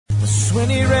When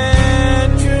he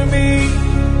ran to me,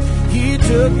 he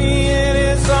took me in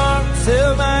his arms,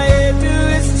 held my head to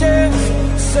his chest,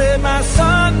 said, my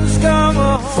son's come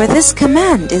home. For this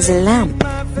command is a lamp,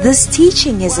 this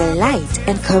teaching is a light,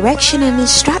 and correction and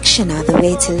instruction are the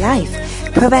way to life.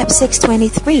 Proverbs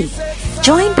 6:23.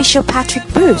 Join Bishop Patrick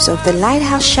Bruce of the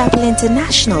Lighthouse Chapel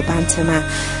International, Bantama,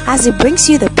 as he brings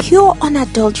you the pure,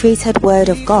 unadulterated Word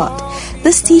of God.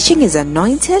 This teaching is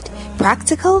anointed,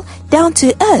 practical, down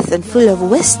to earth, and full of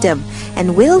wisdom,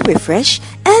 and will refresh,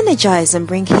 energize, and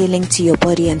bring healing to your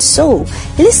body and soul.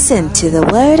 Listen to the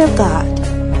Word of God.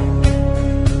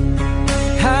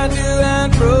 Had you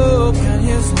and broken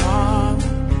his arm.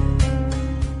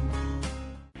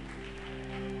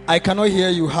 I cannot hear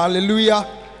you. Hallelujah.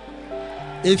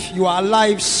 If you are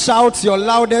alive, shout your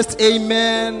loudest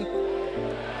amen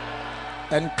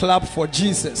and clap for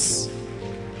Jesus.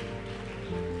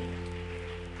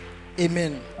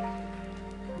 Amen.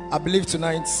 I believe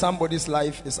tonight somebody's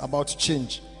life is about to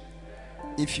change.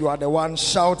 If you are the one,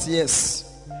 shout yes.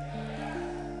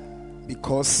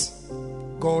 Because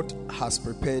God has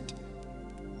prepared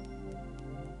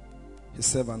his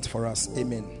servant for us.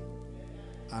 Amen.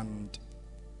 And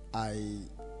I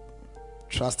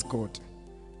trust God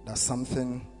that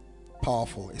something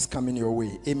powerful is coming your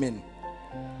way. Amen.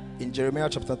 In Jeremiah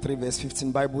chapter 3 verse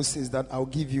 15, Bible says that I'll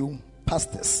give you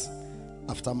pastors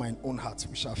after mine own heart,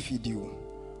 who shall feed you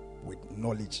with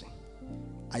knowledge.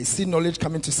 I see knowledge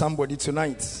coming to somebody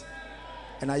tonight.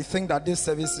 And I think that this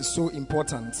service is so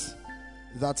important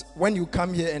that when you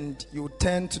come here and you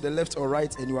turn to the left or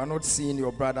right and you are not seeing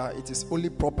your brother, it is only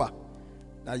proper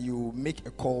that you make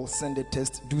a call, send a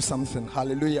text, do something.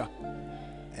 Hallelujah.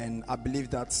 And I believe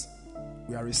that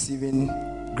we are receiving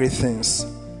great things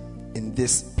in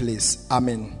this place.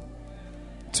 Amen.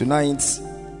 Tonight,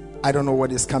 I don't know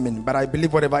what is coming, but I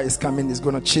believe whatever is coming is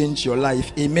going to change your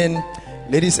life. Amen.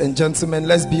 Ladies and gentlemen,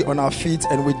 let's be on our feet,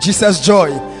 and with Jesus'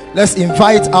 joy, let's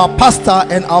invite our pastor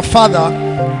and our father,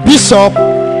 Bishop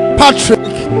Patrick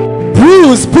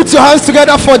Bruce. Put your hands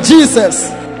together for Jesus.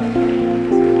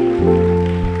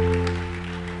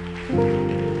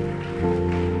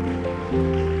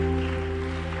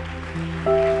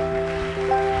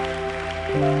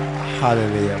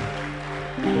 Hallelujah.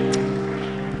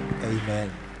 Amen.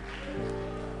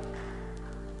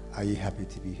 Are you happy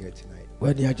to be here tonight?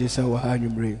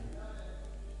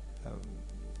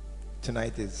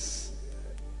 Tonight it's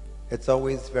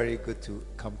always very good to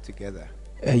come together.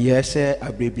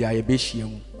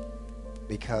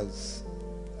 Because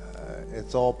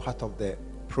it's all part of the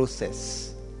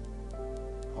process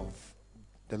of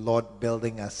the Lord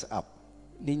building us up.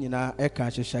 Tell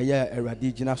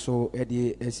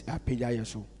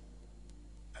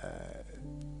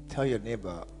your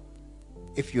neighbor,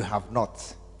 if you have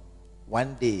not,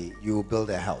 one day you will build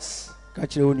a house. And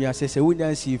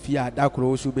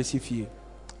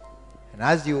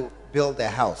as you build a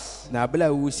house,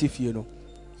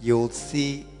 you'll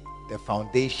see the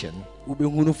foundation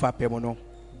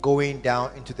going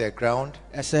down into the ground,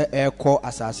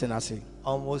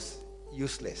 almost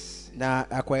useless.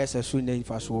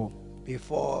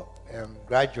 Before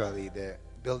gradually the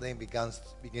building begins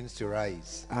to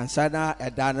rise. And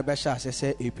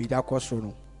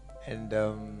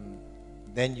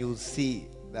then you'll see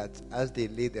that as they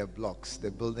lay their blocks,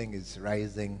 the building is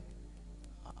rising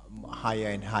higher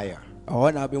and higher.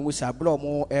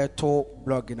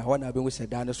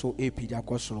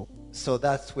 So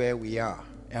that's where we are.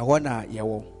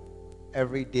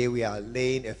 Every day we are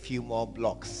laying a few more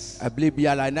blocks as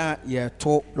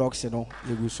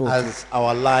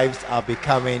our lives are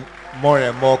becoming more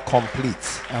and more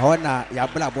complete. And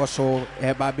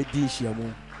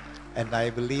I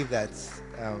believe that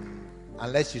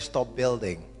unless you stop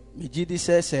building, which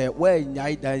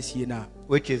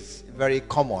is very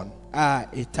common,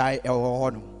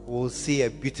 we'll see a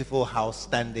beautiful house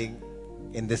standing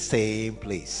in the same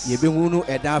place. A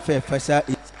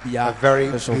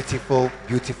very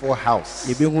beautiful house.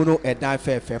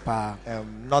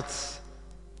 Not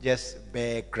just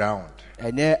bare ground,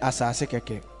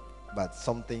 but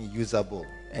something usable.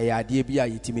 And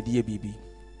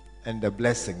a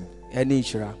blessing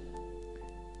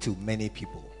to many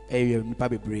people.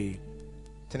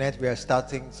 Tonight we are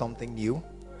starting something new.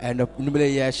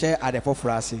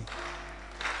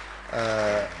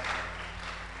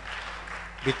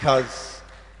 Because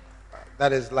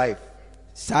that is life.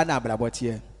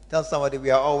 Tell somebody we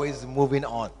are always moving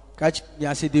on. How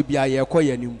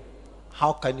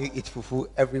can you eat fufu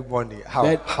every morning? How?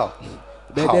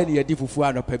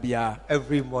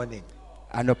 Every morning.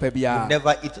 You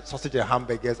never eat sausage and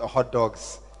hamburgers or hot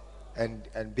dogs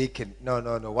and bacon. No.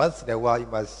 Once in a while, you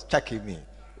must check in me.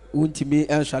 Untimi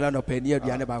enshala no pani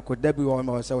aduane ba ko da bi wo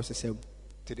ma se wo sesem.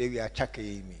 Today we are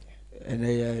checking me.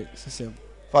 Ene sesem.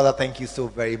 Father, thank you so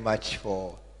very much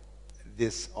for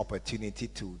this opportunity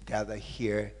to gather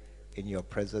here in your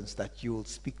presence, that you will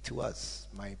speak to us.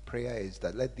 My prayer is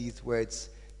that let these words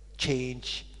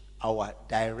change our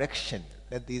direction.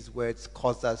 Let these words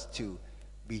cause us to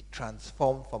be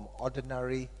transformed from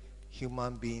ordinary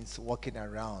human beings walking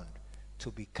around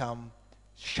to become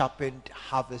sharpened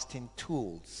harvesting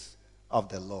tools of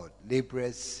the Lord,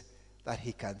 laborers that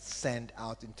he can send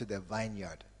out into the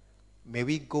vineyard. May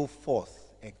we go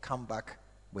forth and come back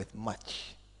with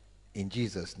much. In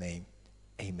Jesus' name,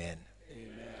 amen.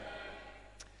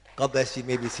 God bless you. You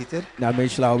may be seated.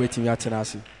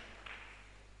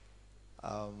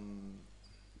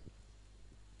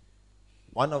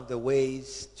 One of the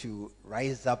ways to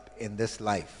rise up in this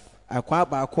life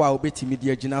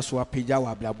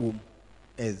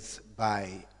is by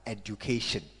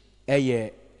education.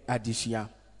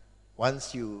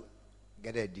 Once you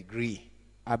get a degree,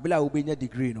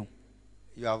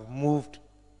 you have moved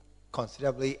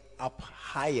considerably up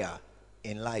higher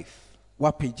in life.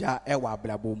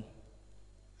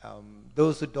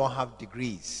 Those who don't have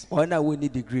degrees,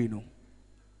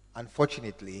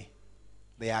 unfortunately,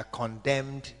 they are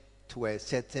condemned to a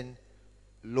certain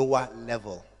lower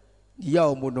level.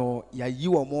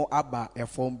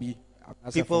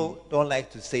 People don't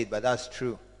like to say it, but that's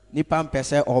true.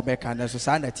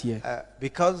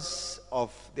 Because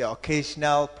of the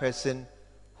occasional person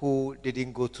who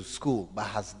didn't go to school but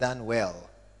has done well,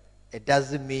 it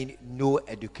doesn't mean no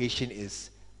education is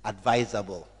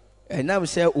advisable. There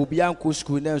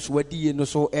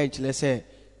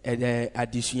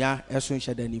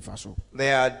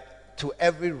are, to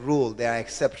every rule, there are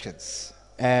exceptions.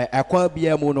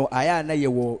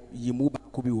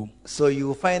 So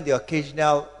you find the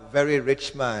occasional very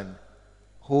rich man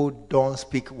who don't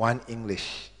speak one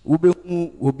English.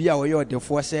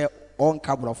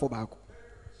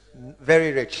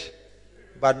 Very rich,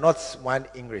 but not one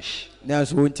English.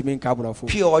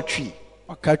 Pure tree.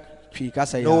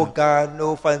 No gun,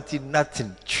 no fancy,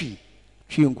 nothing. Tree.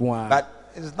 But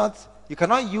it's not. You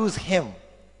cannot use him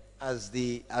as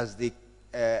the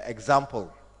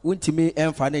example.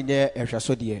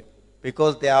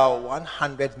 Because there are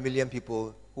 100 million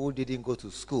people who didn't go to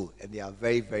school and they are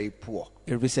very, very poor.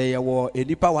 And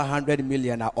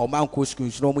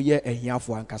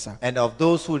of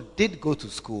those who did go to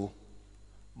school,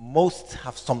 most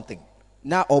have something.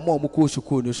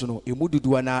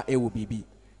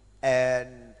 An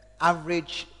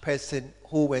average person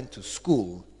who went to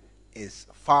school is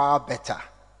far better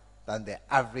than the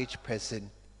average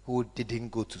person who didn't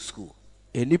go to school.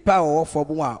 If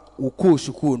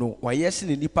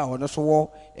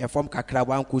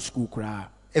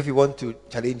you want to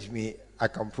challenge me, I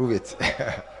can prove it.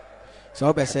 But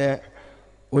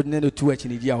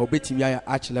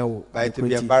it will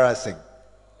be embarrassing.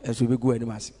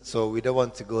 So we don't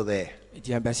want to go there.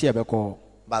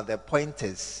 But the point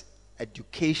is,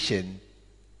 education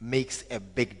makes a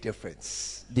big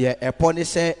difference.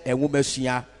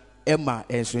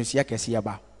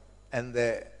 And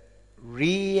the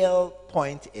real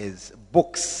point is,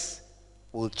 books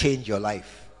will change your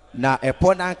life. And that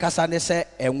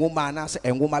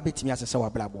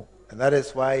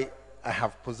is why I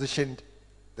have positioned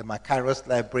the Makarios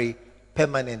Library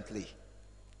permanently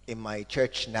in my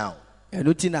church now.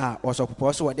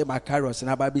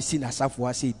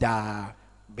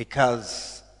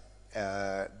 Because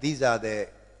these are the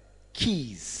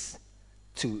keys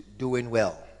to doing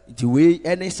well.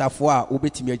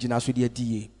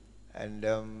 And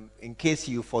in case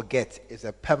you forget, it's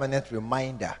a permanent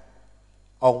reminder,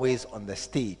 always on the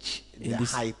stage, in the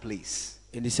high place.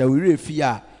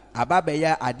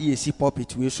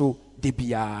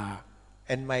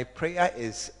 And my prayer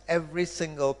is every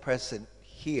single person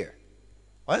here.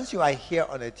 Once you are here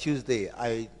on a Tuesday,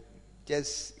 I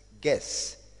just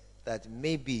guess that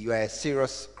maybe you are a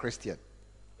serious Christian.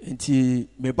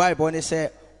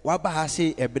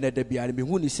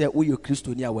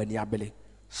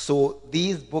 So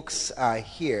these books are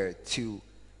here to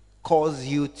cause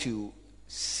you to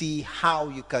see how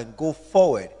you can go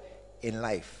forward in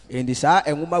life. Tonight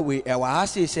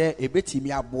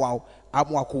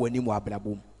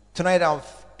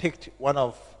I've picked one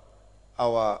of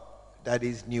our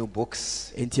daddy's new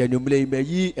books.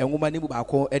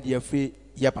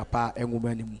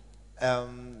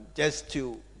 Just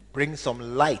to bring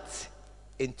some light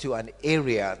into an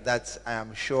area that I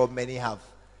am sure many have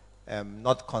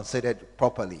not considered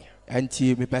properly.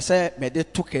 Anti me pese me de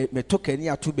took any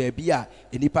atu baby a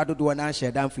enipa dodo na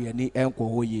nhye dan for ani enko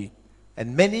ho ye.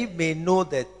 And many may know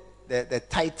that the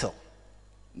title,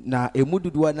 Na emu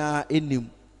dodo na enim.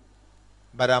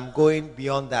 but I'm going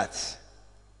beyond that.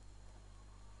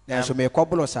 Na so me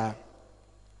kobolo sa.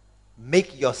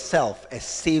 Make yourself a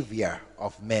savior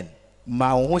of men.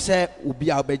 Ma wo se obi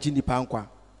a obeji nipa nkwa.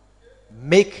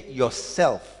 Make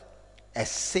yourself a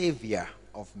savior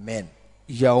of men.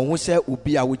 Ya wo se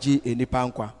obi a woji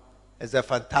enipa nkwa. It's a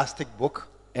fantastic book.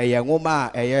 Eye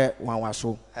ngoma a eye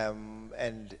wanwaso.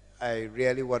 And I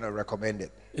really want to recommend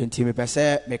it. Enti me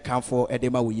pese me kanfo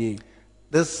edema wo ye.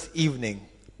 This evening,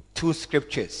 2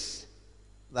 scriptures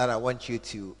that I want you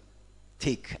to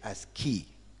take as key.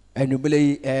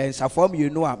 Enumele nsafo mi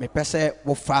no a me pese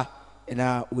wo fa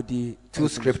na odi 2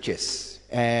 scriptures.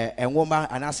 Ngoma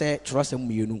anase trosem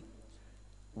mienu.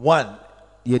 1,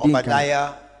 Yedinka.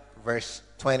 Obadiah verse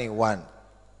 21.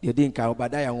 Yedinka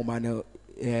Obadiah ngoma no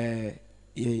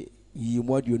yi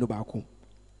modu no ba ko.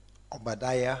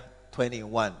 Obadiah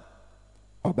 21.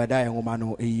 Obadiah ngoma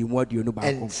no yi modu no ba ko.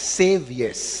 And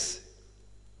saviors.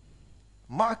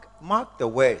 Mark the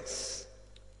words.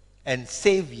 And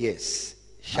saviors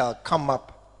shall come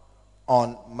up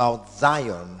on Mount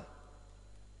Zion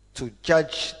to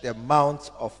judge the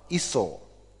mounts of Esau,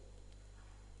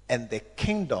 and the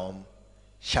kingdom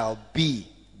shall be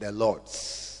the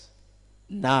Lord's.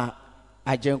 Na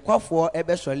ajenkwafo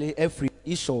ebesole efri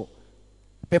Esau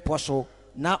peposo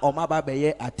na omaba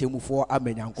beye atemufo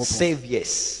amenyankopon.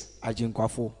 Saviors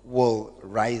Ajenkwafo will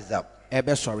rise up,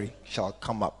 ebesore shall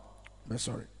come up.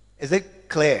 besore. Is it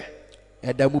clear?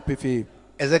 Edamu pefe.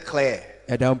 Is it clear?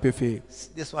 Edam pefe.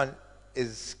 This one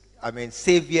is,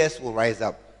 saviors will rise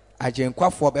up.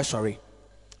 Ajenkwafo besore.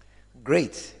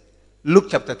 Great. Luke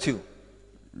chapter 2.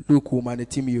 Luke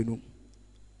manetimienu.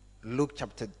 Luke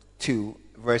chapter 2,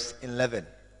 verse 11.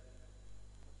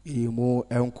 Imo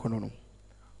enkono.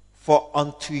 For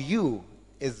unto you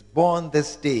is born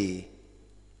this day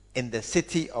in the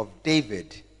city of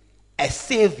David a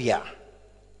Savior,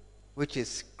 which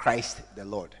is Christ the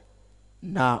Lord.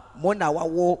 Na mona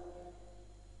wawo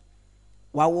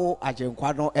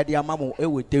ajenkwa no ede amamo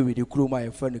ewe David kuroma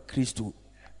e friend Christo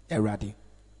Erade.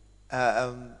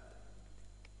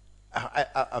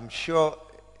 I'm sure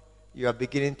you are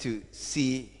beginning to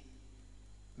see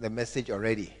the message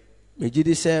already.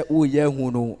 Mejidi se uye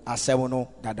hu no asem no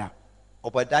dada.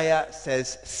 Obadiah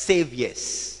says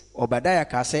saviors Obadiah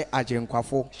ka se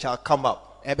ajenkwafo shall come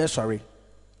up. ebe sorry.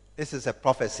 This is a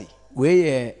prophecy. We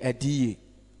ye ediye.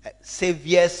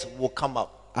 Saviors will come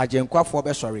up. Ajenkwafo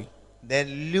be sorry.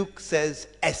 Then Luke says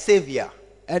a savior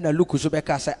Ena Luke so be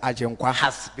ka se ajenkwa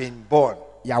has been born.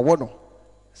 yawo no.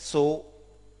 So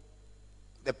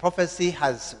the prophecy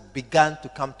has begun to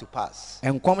come to pass.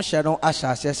 Enkom hye no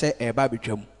ahyase se eba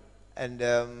betwam. And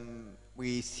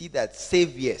we see that a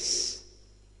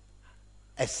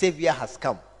savior has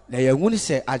come. Na yehuni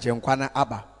se ajenkwa na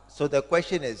aba. So the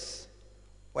question is,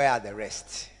 where are the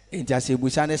rest? Enti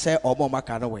asebusa ne se omo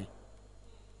maka no we.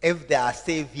 If there are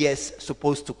saviors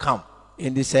supposed to come,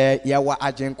 Indi se yawa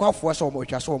ajenkwafo se omo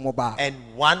twa se omo ba.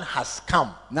 and one has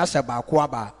come, Na se ba ko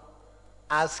aba.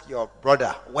 ask your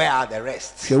brother, where are the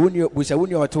rest? Se wuni busa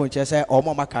wuni oto nche se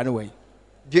omo maka no we.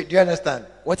 Do you understand?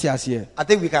 What you here? I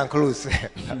think we can close.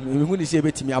 Wuni se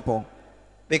betimi apon.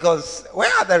 Because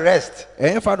where are the rest?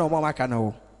 Enfa no omo maka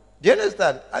no. Do you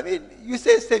understand? You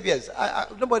say saviors.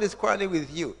 Nobody's quarreling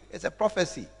with you. It's a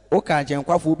prophecy. Oka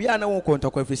ajenkwafo bi ana won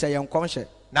kontokwa fi se yenkom hye.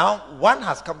 Now, one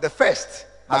has come. The first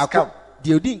has come.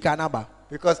 Die odi nka na ba.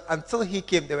 Because until he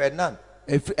came, there were none.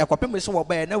 Ekopem se wo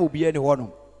ba na obi ani ho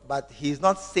no. But he's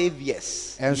not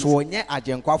saviors. Enso onye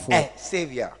ajenkwafo. A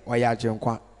savior. Oya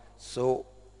ajenkwa. So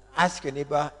ask your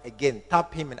neighbor again.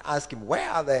 Tap him and ask him, where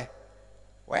are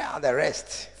the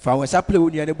rest? Fa won saple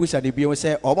woni ani busa ne bi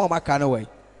se omo maka no we.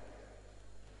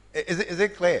 Is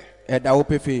it clear? Eda wo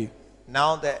pefe.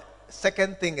 Now the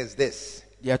second thing is this.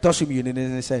 Ye tosum yini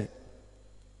ne se.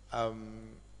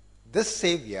 This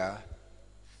savior,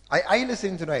 are you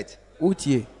listening tonight?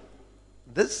 Utie.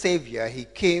 This savior, he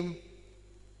came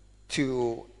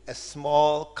to a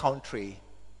small country,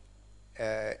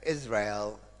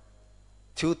 Israel,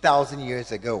 2,000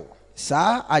 years ago.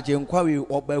 Sa ajenkwa we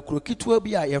oba kuro kitwa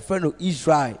bi a ye no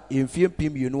Israel emfie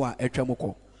pim yenu a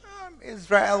etwamko.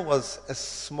 Israel was a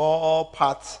small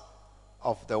part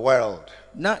of the world.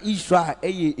 Na Israel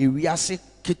eye ewiase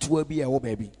kitwa bi a wo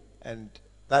ba bi. And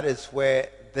that is where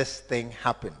this thing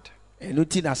happened.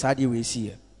 Enuti na sade we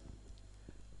see.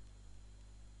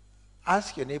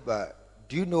 Ask your neighbor,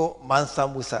 do you know Mansa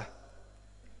Musa?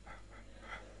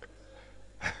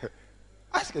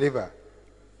 Ask your neighbor.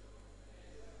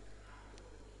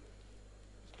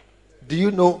 Do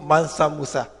you know Mansa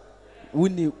Musa?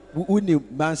 Uni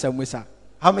Mansa Musa.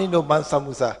 How many know Mansa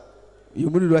Musa? You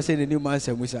would say the new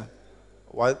Mansa Musa.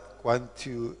 1,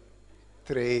 2,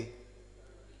 3.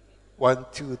 1,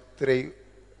 2, 3,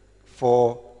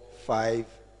 4, 5,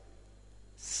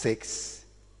 6,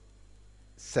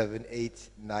 7, 8,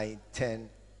 9, 10,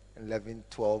 11,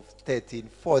 12, 13,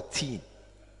 14.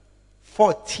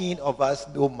 14 of us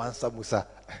know Mansa Musa.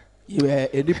 You are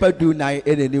a nipa do nine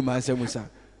and a new Mansa Musa.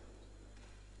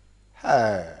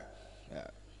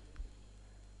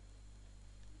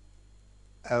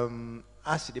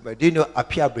 Ask him, do you know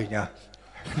Apia Brenya?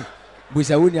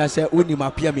 Musa Unia said, Uni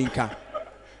Mapia Minka.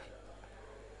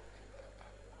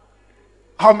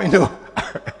 How many know?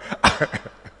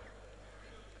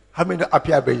 How many know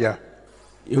Apia Brenya?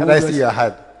 Can I see your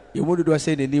hand? You want to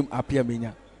say the name Apia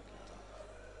Minya?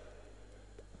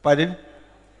 Pardon?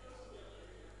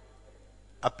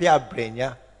 Apia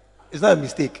Brenya. It's not a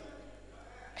mistake.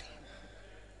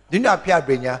 Do you know Apia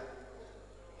Brenya?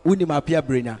 Uni Mapia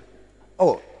Brenya.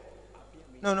 Oh,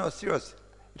 no, serious.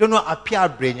 You don't know Apia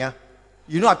Brenya?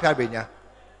 You know Apia Brenya?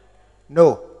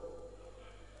 No.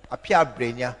 Apia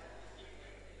Brenya.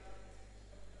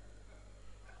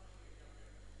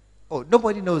 Oh,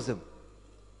 nobody knows him.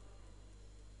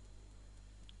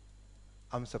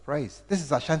 I'm surprised. This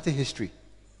is Ashanti history.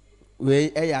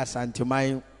 Apia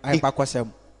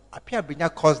Brenya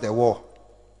caused a war.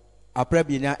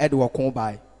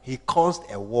 He caused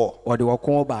a war.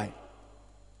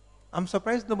 I'm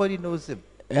surprised nobody knows him.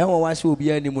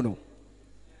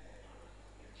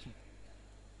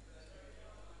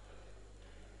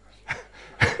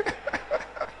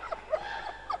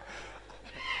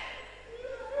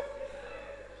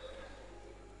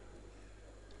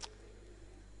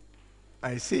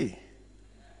 I see.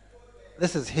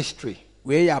 This is history.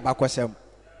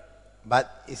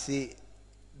 But you see,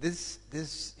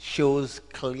 this shows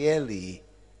clearly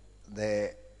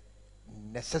the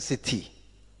necessity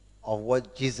of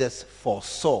what Jesus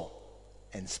foresaw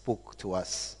and spoke to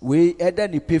us.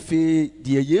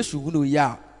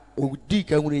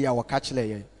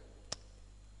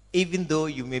 Even though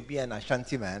you may be an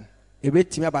Ashanti man,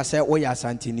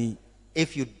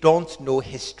 if you don't know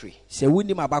history,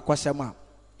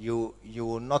 you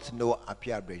will not know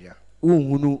Apia Brenya.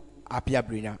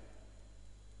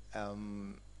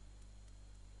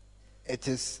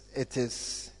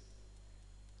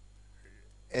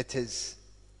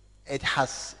 It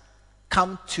has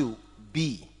come to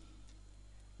be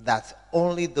that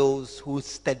only those who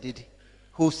study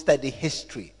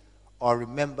history or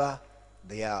remember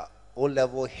their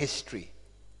O-level history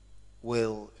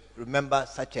will remember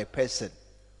such a person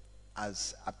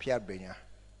as Apia Brenya.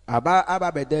 A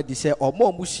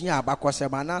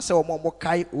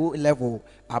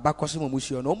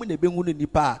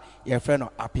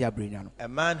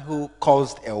man who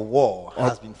caused a war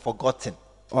has been forgotten.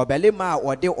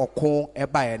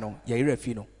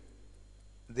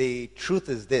 The truth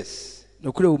is this: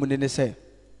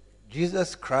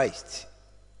 Jesus Christ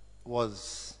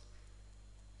was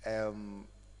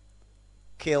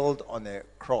killed on a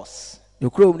cross.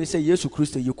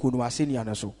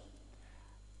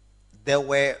 There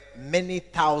were many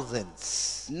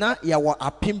thousands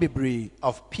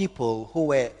of people who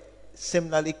were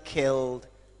similarly killed,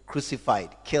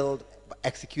 crucified, killed,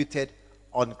 executed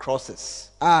on crosses.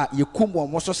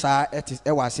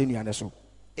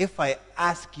 If I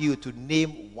ask you to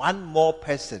name one more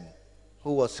person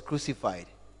who was crucified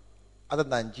other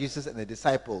than Jesus and the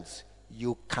disciples,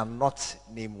 you cannot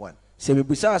name one.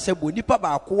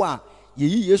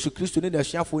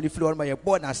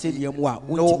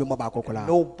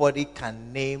 Nobody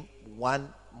can name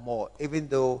one more, even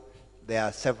though there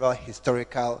are several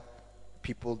historical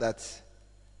people that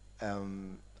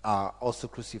are also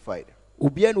crucified.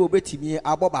 What's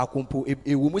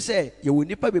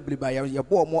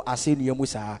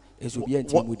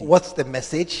the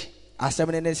message?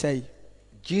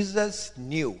 Jesus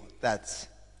knew that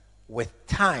with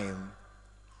time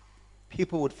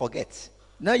people would forget.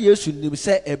 It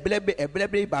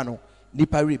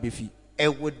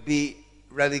would be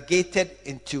relegated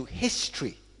into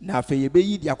history.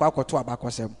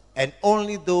 And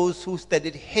only those who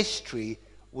studied history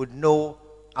would know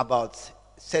about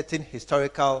certain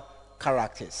historical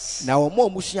characters.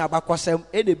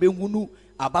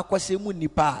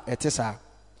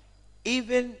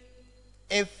 Even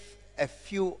if a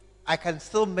few, I can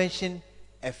still mention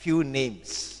a few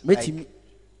names,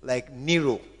 like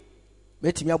Nero.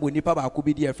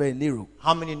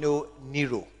 How many know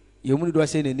Nero?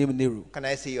 Can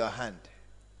I see your hand?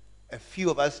 A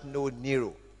few of us know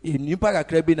Nero.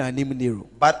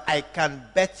 But I can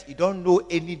bet you don't know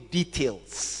any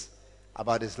details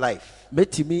about his life.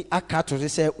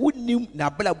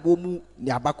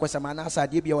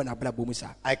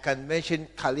 I can mention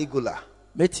Caligula,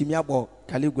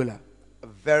 a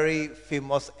very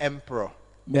famous emperor.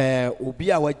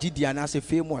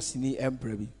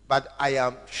 But I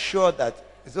am sure that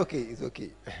it's okay.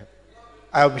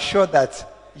 I am sure that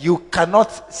you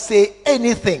cannot say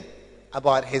anything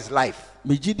about his life.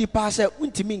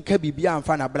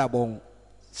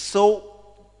 So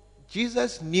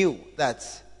Jesus knew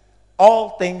that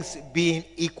all things being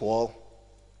equal,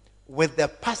 with the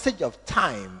passage of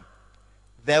time,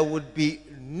 there would be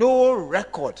no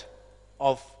record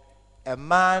of a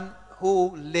man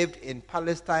who lived in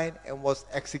Palestine and was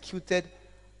executed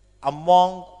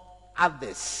among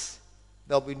others.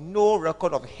 There will be no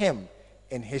record of him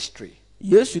in history.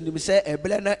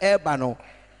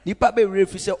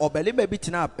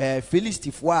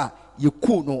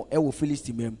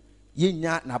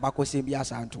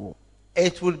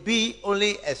 It will be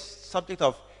only a subject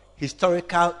of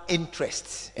historical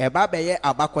interest.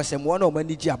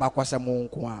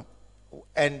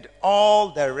 And all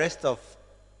the rest of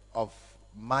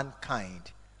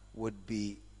mankind would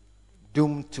be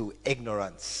doomed to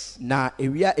ignorance. I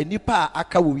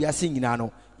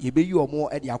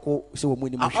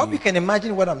hope you can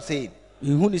imagine what I'm saying.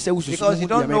 Because you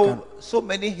don't know so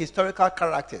many historical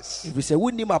characters.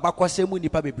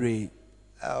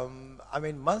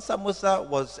 Mansa Musa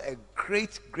was a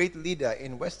great leader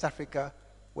in West Africa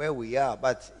where we are,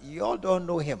 but you all don't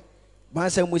know him.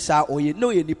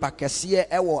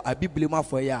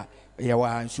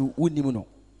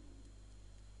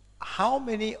 How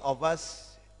many of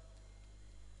us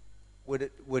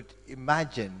would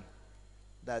imagine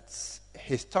that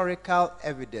historical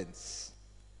evidence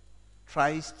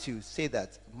tries to say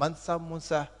that Mansa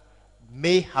Musa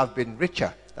may have been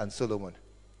richer than Solomon?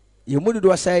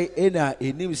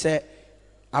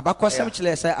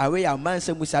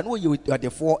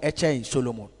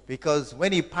 Because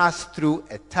when he passed through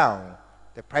a town,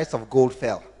 the price of gold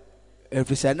fell. He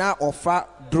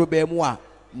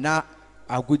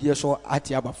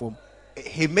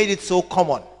made it so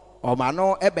common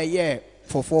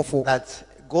that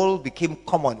gold became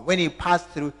common. When he passed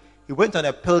through, he went on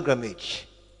a pilgrimage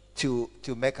to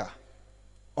Mecca.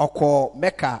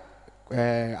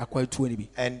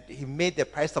 And he made the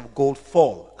price of gold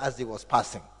fall as he was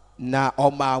passing. But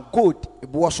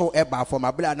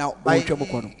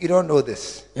you don't know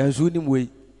this.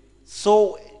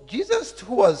 So Jesus,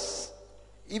 who was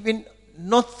even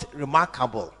not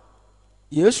remarkable,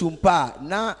 it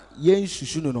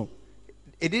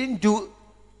didn't do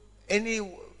any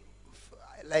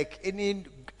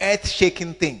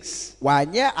earth-shaking things.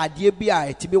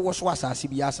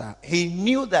 He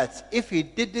knew that if he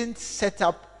didn't set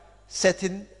up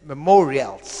certain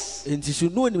memorials,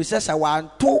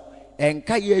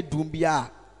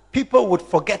 people would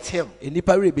forget him.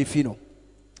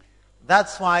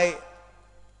 That's why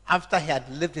after he had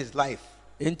lived his life,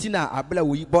 at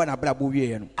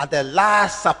the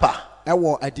Last Supper,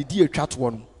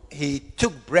 he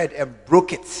took bread and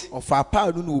broke it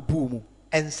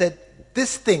and said,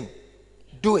 "This thing,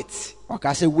 do it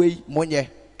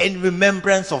in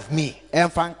remembrance of me."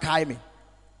 And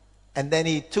then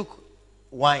he took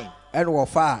wine,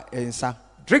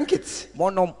 drink it,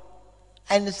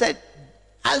 and he said,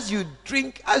 as you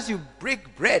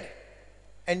break bread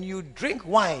and you drink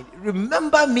wine,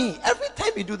 remember me. Every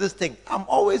time you do this thing, I'm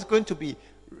always going to be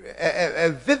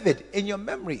vivid in your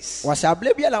memories.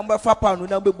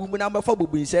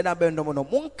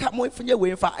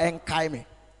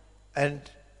 And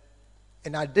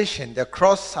in addition, the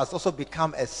cross has also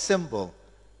become a symbol,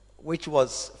 which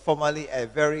was formerly a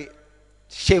very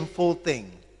shameful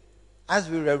thing. As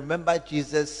we remember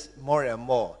Jesus more and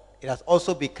more, it has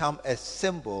also become a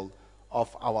symbol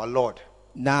of our Lord.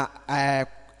 But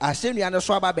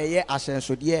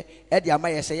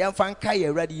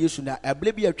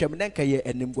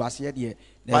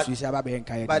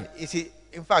you see,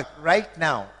 in fact, right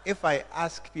now, if I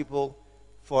ask people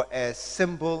for a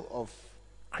symbol of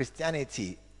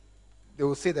Christianity, they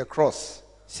will say the cross.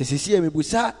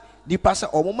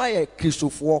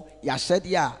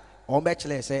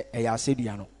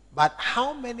 But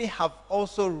how many have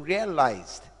also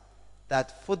realized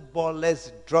that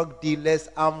footballers, drug dealers,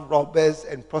 armed robbers,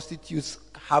 and prostitutes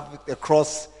have the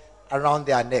cross around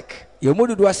their neck? You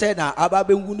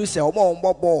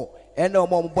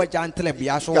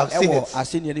have seen it.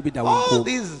 All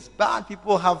these bad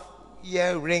people have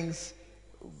earrings,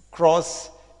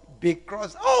 cross, big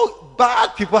cross. Oh,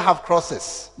 bad people have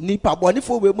crosses. Nipa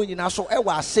bonifo we mu nyina so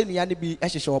ewa asenia ne bi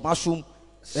ehhehye omasum.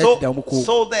 So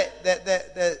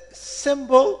the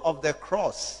symbol of the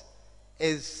cross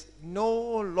is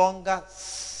no longer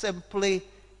simply,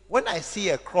 when I see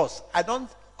a cross, I don't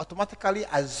automatically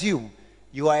assume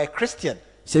you are a Christian.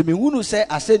 Se me hunu se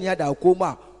asenia da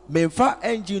akoma memfa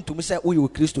enji ntum se wo ye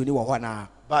Kristo ni wo ho na.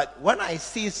 But when I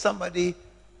see somebody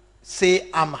say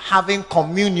I'm having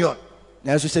communion,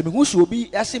 na so se me hu so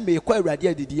obi ase me kwa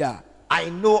awurade adidi a, I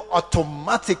know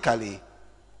automatically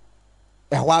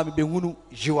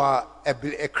you are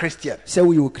a Christian. Se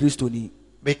wo ye Kristo ni.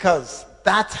 Because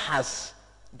that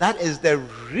is the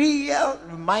real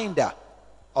reminder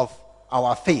of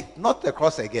our faith, not the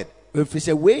cross again. In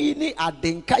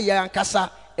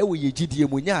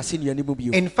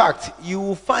fact, you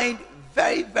will find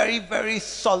very, very, very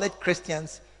solid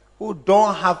Christians who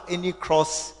don't have any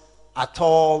cross at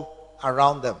all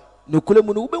around them. Are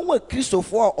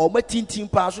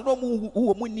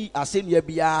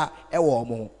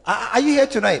you here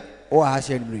tonight?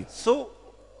 So,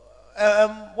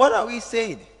 what are we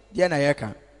saying?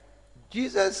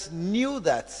 Jesus knew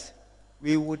that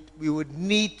we would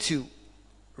need to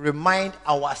remind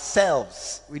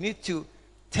ourselves. We need to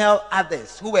tell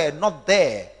others who were not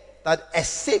there that they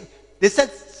said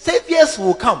saviors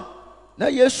will come.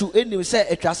 And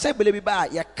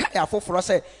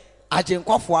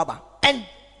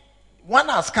one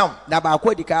has come.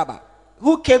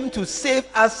 Who came to save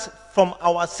us from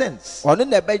our sins.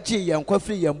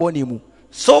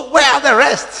 So where are the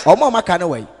rest?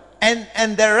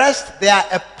 And the rest, they are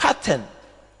a pattern.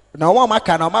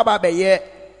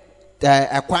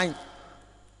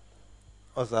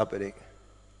 What's happening?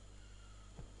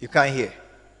 You can't hear.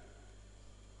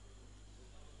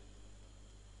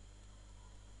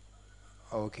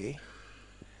 Okay.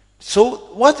 So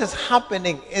what is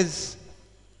happening is,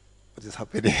 what is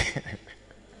happening?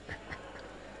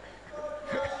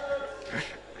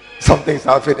 Something's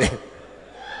happening.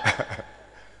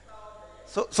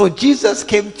 So Jesus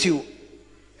came to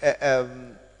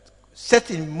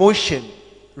set in motion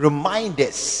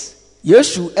reminders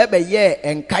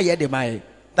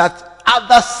that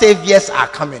other saviors are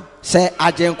coming. So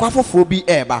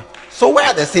where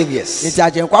are the saviors?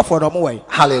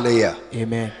 Hallelujah.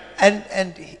 Amen.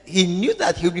 And he knew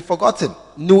that he would be forgotten.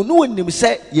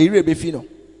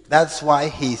 That's why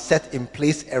he set in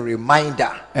place a reminder.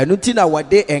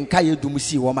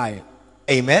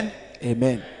 Amen.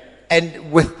 Amen.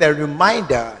 And with the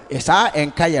reminder,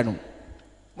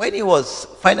 when he was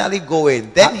finally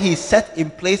going, then he set in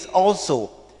place also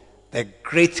the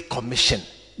Great Commission.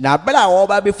 That,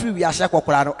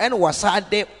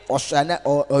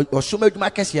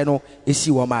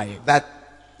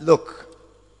 look,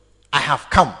 I have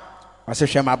come. I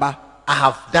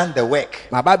have done the work.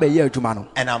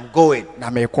 And I'm going.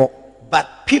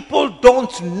 But people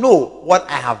don't know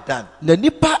what I have done.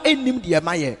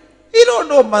 You don't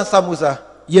know Mansa Musa.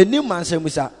 You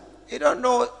don't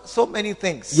know so many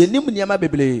things. And you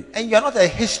are not a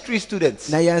history student.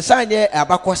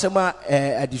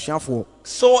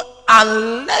 So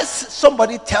unless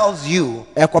somebody tells you,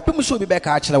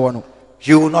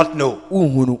 you will not know.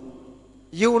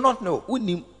 You will not know.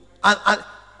 And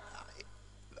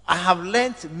I have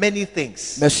learned many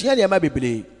things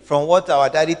from what our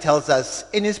daddy tells us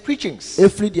in his preachings.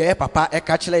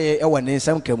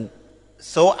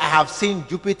 So I have seen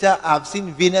Jupiter, I have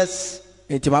seen Venus.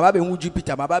 I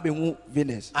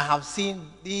have seen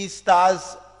these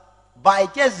stars by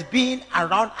just being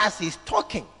around as he's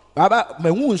talking. I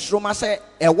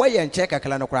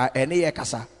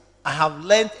have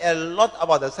learned a lot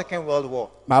about the Second World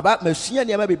War by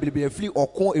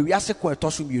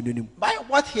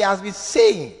what he has been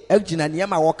saying.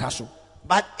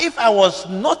 But if I was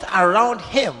not around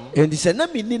him,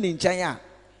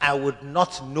 I would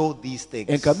not know these things.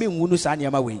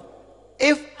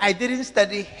 If I didn't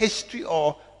study history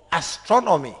or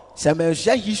astronomy,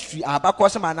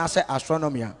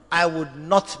 I would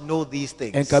not know these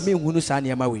things.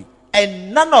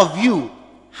 And none of you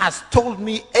has told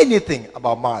me anything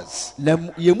about Mars. None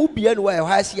of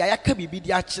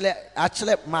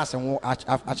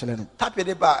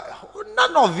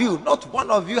you, not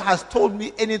one of you has told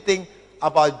me anything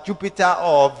about Jupiter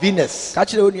or Venus. So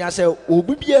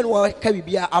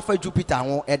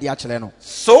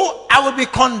I will be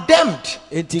condemned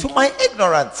to my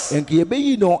ignorance.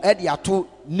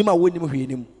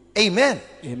 Amen.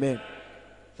 Amen.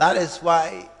 That is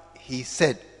why he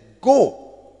said, go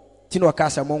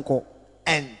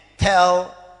and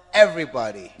tell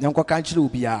everybody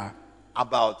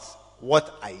about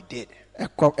what I did.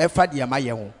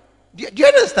 Do you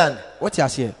understand? What you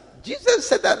say? Jesus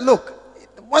said that, look,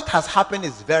 what has happened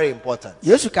is very important.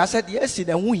 Yesu ka said yes in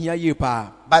the hu hia ye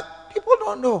pa. But people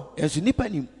don't know. Enso nipa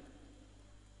nim.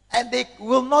 And they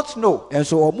will not know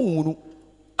Enso omo hunu.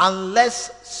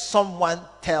 unless someone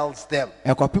tells them.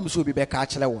 Ekopim so bi be ka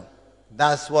kire won.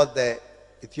 That's what the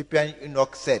Ethiopian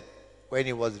eunuch said when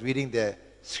he was reading the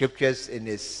scriptures in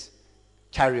his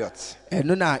chariot.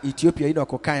 Eno na Ethiopia yi no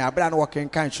ko kan abra na wo kan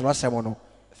chiro sem no.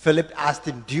 Philip asked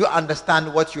him, do you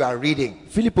understand what you are reading?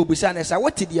 Philip obusa na say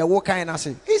what did ye wo kan na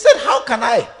say? He said, how can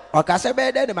I? O ka say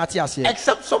be de ne mate ase.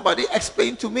 Except somebody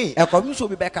explain to me. Ekopim so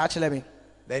bi be ka kire me.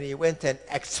 Then he went and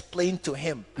explained to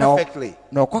him perfectly.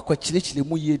 No kwa chile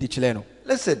mu ye di chile no.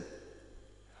 Listen,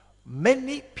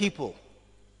 many people,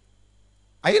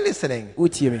 are you listening?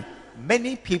 Utie me.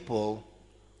 Many people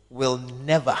will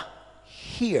never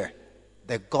hear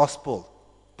the gospel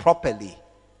properly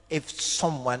if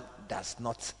someone does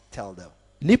not tell them.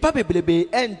 Nipa beblebe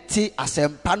enti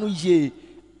asempa no ye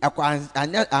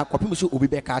akopim so obi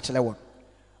be ka kire won.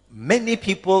 Many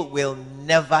people will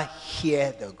never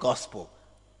hear the gospel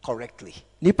correctly.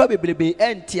 Nipa beblebe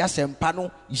enti asempa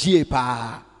no ye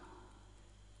pa.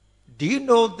 Do you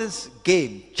know this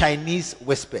game, Chinese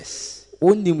Whispers?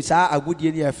 Onim sa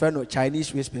agudie ni efe no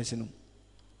Chinese whispers no.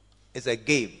 It's a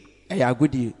game.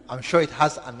 Agudie. I'm sure it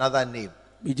has another name.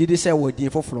 Bijidi say wodi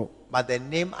foforo. But the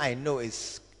name I know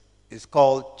is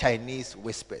called Chinese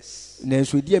Whispers. Na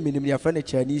so die minim ya fe no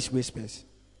Chinese whispers.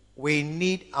 We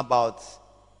need about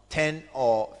 10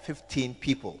 or 15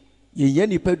 people Ye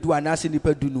nipa du anase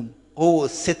nipa dunum. who will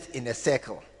sit in a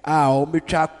circle. O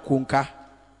metwa konka.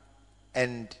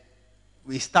 And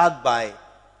we start by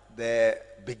the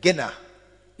beginner.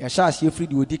 Ya sha se free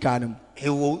di odi kanum. He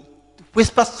will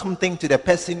whisper something to the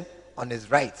person on his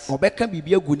right. Obeka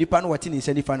bibia gu nipa no wote ni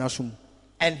se nifa na sum.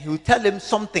 And he will tell him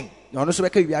something. Na ono so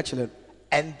beka bibia kire.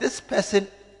 And this person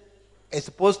is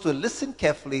supposed to listen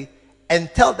carefully and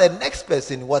tell the next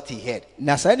person what he heard.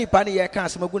 Na sa nipa ne ye kan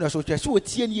asem agu na so twa so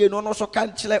otie nie no no so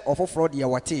kan kire ofoforo de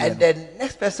wote ye. And the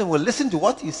next person will listen to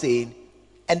what he's saying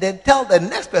and then tell the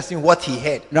next person what he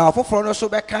heard. Na ofoforo no so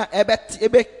beka ebe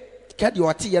ka de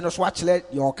wote ye no so akire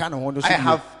ye o kan ho no so. I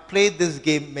have played this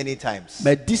game many times.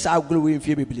 But this aglo we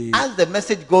mfie beble. As the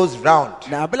message goes round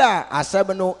Na bla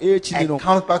asem no echi no. and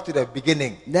comes back to the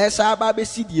beginning, Na sa ba be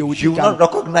si de odi you will not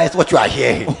recognize what you are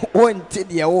hearing. Wonte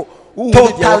de o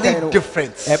Totally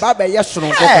different. Hey,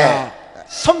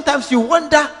 sometimes you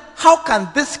wonder, how can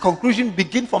this conclusion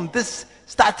begin from this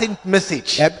starting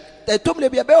message? I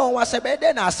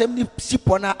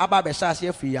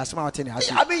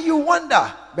mean, you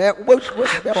wonder,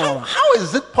 how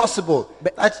is it possible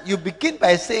that you begin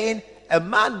by saying a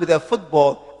man with a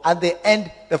football, at the end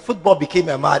the football became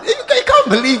a man? You can't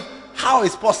believe how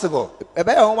it's possible.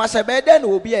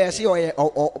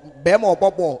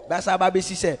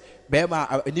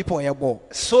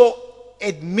 So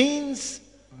it means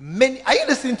many. Are you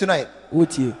listening tonight?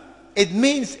 It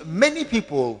means many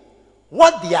people,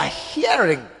 what they are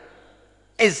hearing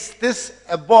is this: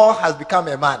 a ball has become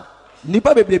a man.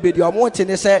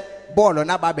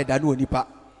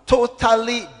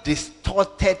 Totally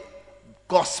distorted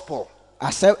gospel.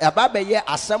 To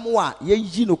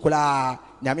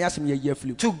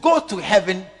go to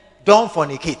heaven, don't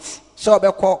fornicate.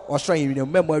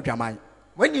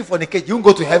 When you fornicate, you won't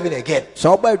go to heaven again. You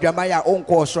are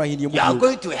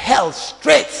going to hell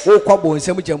straight. Who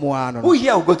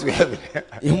here will go to heaven?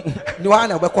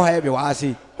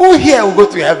 Who here will go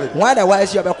to heaven?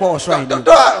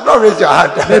 Don't raise your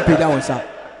hand.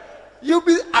 You'll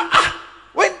be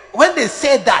when they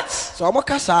say that,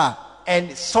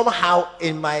 and somehow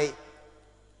in my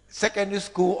secondary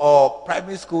school or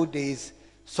primary school days,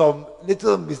 some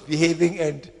little misbehaving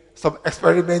and some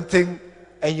experimenting,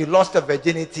 and you lost your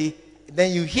virginity,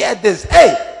 then you hear this,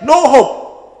 hey, no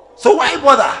hope. So why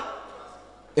bother?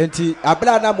 Enti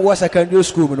abla na mo secondary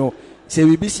school no se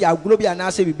bibi si aglo bia na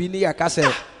se bibi ni yakase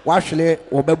wahwele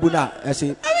obabu na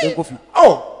ese enkofi.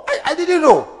 Oh, I didn't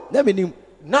know. Na menim.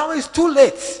 Now it's too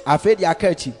late. Afedi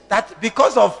akachi. That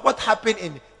because of what happened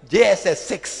in JSS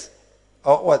 6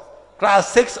 or what?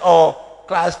 Class 6 or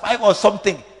class 5 or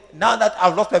something. Now that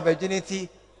I've lost my virginity,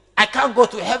 I can't go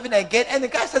to heaven again. And the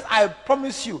guy says, I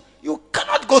promise you, you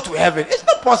cannot go to heaven. It's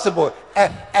not possible.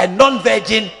 A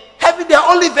non-virgin, heaven, they're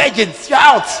only virgins. You're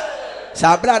out.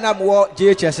 Sabra na mo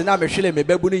JHS na me hwele me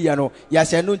babu ni ye no ya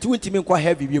se no nti wintimi nkwa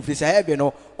heavy bi free say heavy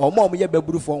no omo mo ye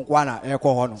baburu fo nkwa na e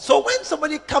ko ho no. So when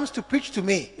somebody comes to preach to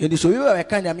me, I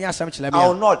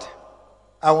will not.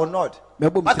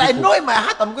 But I know in my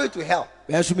heart I'm going to hell.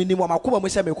 So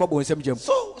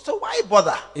why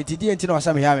bother?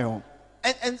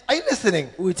 And are you listening?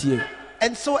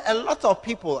 And so a lot of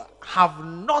people have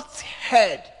not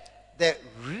heard the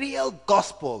real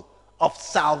gospel of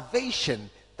salvation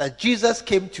that Jesus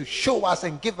came to show us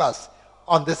and give us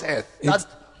on this earth. That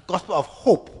gospel of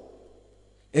hope.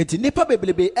 Enti nipa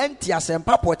bebrebe enti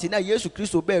asempa pɔte na Yesu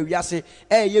Kristo ba wiase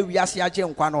ɛyɛ wiase agye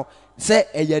nkwa no sɛ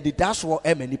ɛyɛ didaso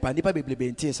ɛma nipa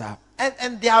bebrebe enti sa.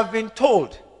 And they have been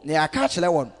told, na aka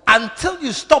kyerɛ wɔn, until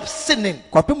you stop sinning,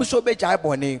 kɔpem so be gyae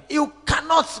bɔne, you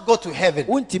cannot go to heaven.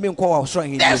 wontimi nkɔ wɔ soro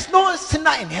ahenni. There's no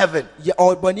sinner in heaven. Yɛ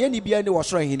ɔbɔne ni bia ni wɔ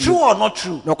soro ahenni. True or not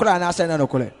true? Nokora na asɛ na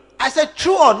nokora. I said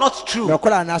true or not true?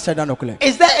 Nokora na asɛ na nokora.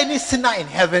 Is there any sinner in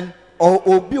heaven?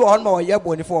 Obi wɔ hɔ ma ɔyɛ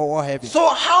bɔne fo wɔ heaven. So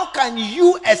how can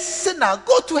you, a sinner,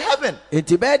 go to heaven?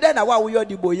 Enti bɛyɛ dɛ na wa woyɛ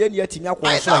ɔdibɔ yɛ ni atimi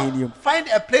akɔ soro ahenni mu. Find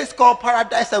a place called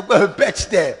paradise and go and betch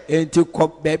there. Enti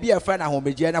kɔ baabi a ɛfrɛ na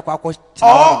ahomegye na kɔ akɔ.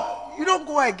 Or you don't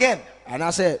go again.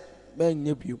 Anasɛ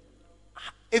bɛnyɛ bio.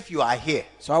 If you are here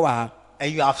So wɔ ha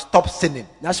and you have stopped sinning,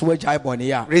 na so wɔgyae bɔne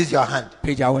yɛ a raise your hand.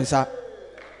 pagya wo nsa.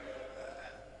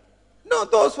 No,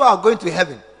 those who are going to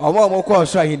heaven Ɔmo a ɔmo kɔ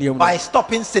soro ahenni mu by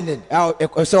stopping sinning, no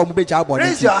sɛ ɔmo bɛgyae bɔne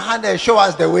raise nti. your hand and show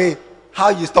us the way how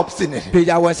you stop sinning.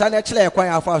 Pagya wo nsa na kyerɛ ɛkwan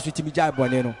afa so timi gyae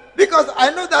bɔne no. Because I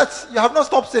know that you have not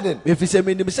stopped sinning. Ɛfiri sɛ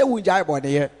menim sɛ wongyae bɔne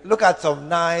yɛ. Look at some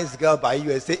nice girl by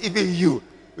you and say, even you,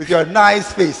 with your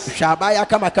nice face, Hwɛ abaayewa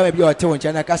kamakama bi a ɔte wo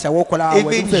nkyɛn na ka sɛ wo koraa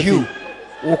Even w'anim you. fɛfɛ.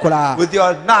 Wo koraa with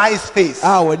your nice face,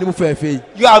 a w'anim fɛfɛ.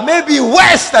 you are maybe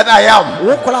worse than I am.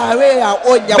 Wo koraa wei a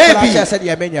ɔnyɛ koraa Maybe. kyerɛ sɛ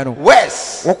deɛ menyɛ no.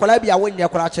 Worse. Wo koraa bi a wonyɛ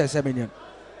koraa kyerɛ sɛ menyɛ no.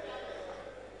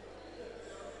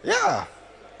 Yeah.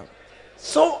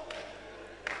 So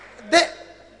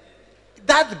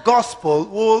that gospel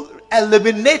will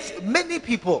eliminate many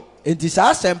people. Enti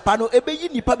saa asɛmpa no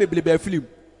ɛbɛyi nipa bebrebe afiri mu.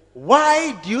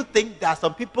 Why do you think there are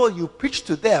some people you preach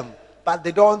to them but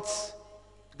they don't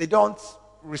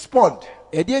respond?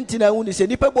 Ɛdeɛ nti na ɛhu ne sɛ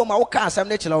nipa bɔ ma woka asɛm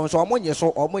no kyerɛ wɔn so ɔmo nyɛ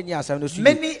so ɔmo nyɛ asɛm no so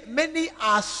yie. Many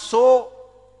are so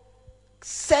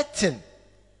certain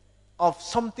of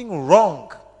something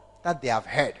wrong that they have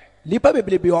heard. Nipa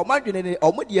bebrebe ɔmo adwene ne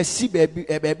ɔmo de asi baabi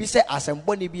sɛ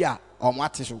asɛmbɔne bi a ɔmo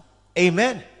ate so.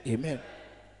 Amen. Amen.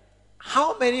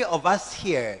 How many of us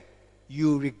here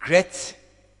you regret,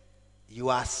 you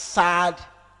are sad,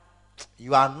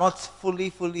 you are not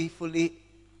fully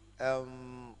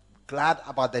glad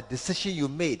about the decision you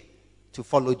made to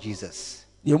follow Jesus?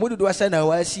 Deɛ mu dodoɔ sɛ na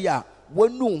wɔasi a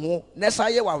wɔnu ho na sa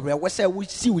yɛ w'awerɛwɔ sɛ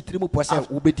wosi wo tirim pɔ sɛ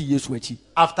wobɛdi Yesu akyi.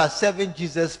 After serving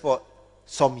Jesus for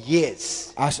some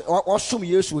years, ɔsom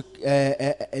Yesu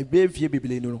ɛbɛmfie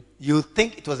bebree no, you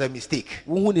think it was a mistake.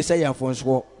 wohu ne sɛ yɛ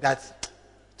mfonsoɔ. That,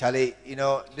 Charlie,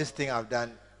 this thing I've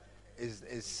done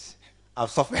is I've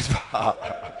suffered.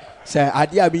 Sɛ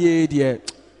adeɛ a meyɛ deɛ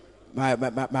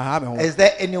maha me ho. Is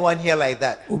there anyone here like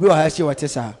that? Obi wɔ ha si wɔte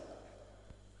saa.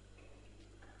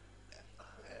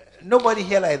 Nobody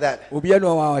here like that. Obi anu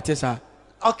a wɔte saa.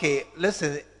 Okay,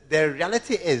 listen, the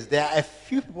reality is there are a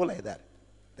few people like that.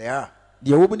 There are.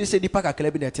 Deɛ wɔbu ne sɛ nipa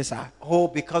kakra bi na ɛte saa. Who,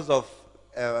 because of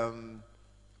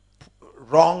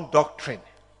wrong doctrine,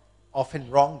 often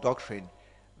wrong doctrine,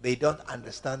 they don't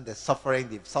understand the suffering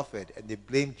they've suffered and they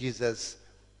blame Jesus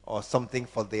or something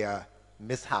for their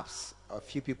mishaps. A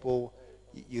few people,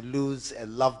 you lose a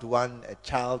loved one, a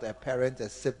child, a parent, a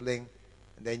sibling,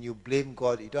 and then you blame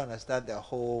God. You don't understand the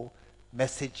whole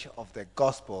message of the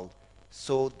gospel.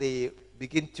 So they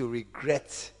begin to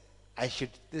regret,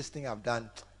 this thing I've done,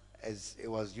 it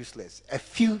was useless. A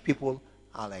few people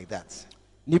are like that.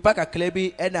 Nipa kakra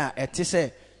bi ɛna ɛte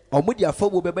sɛ ɔmo de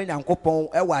afɔbu bɛbɛ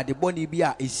Nyankopɔn ɛwɔ ade bɔne bi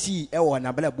a esi ɛwɔ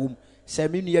n'abrabɔ mu sɛ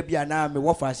me nua bi ana me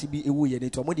wɔ faase bi ewu yɛ ne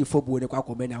to ɔmo de fɔbu ne kɔ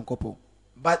akɔbɛ Nyankopɔn.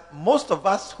 But most of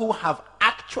us who have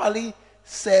actually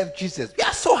served Jesus, we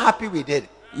are so happy we did.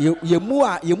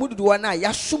 Yemu dodoɔ na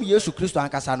yasum Yesu Kristo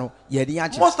ankasa no yɛ ni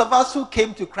agye. Most of us who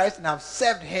came to Christ and have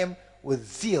served Him with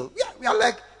zeal, we are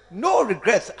like, no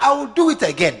regrets. I will do it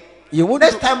again.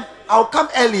 Next time I'll come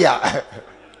earlier.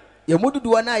 Yemu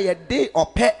dodoɔ na yɛde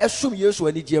ɔpɛ ɛsum Yesu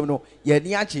ani gyem no yɛ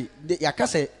ni agye yɛaka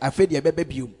sɛ afɛ deɛ ɛbɛbɛ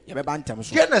biom yɛbɛba ntɛm so.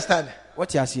 Do you understand? What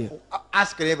aseɛ?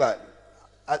 Ask your neighbor.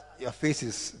 Your face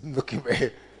is looking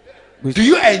very. Do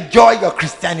you enjoy your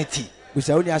Christianity?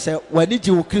 Busa wo ni asɛ wani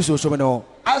gye wo Kristo so no.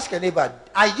 Ask your neighbor,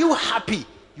 are you happy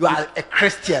you are a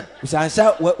Christian? Busa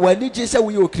ansa wani gye sɛ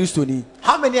wo yɛ o Kristo ni.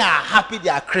 How many are happy they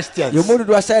are Christians? Yemu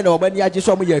dodoɔ sɛ na ɔmo ani agye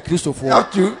sɛ ɔmo yɛ Kristofo.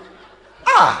 Not you.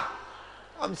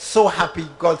 I'm so happy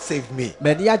God saved me.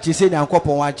 Mani agye sɛ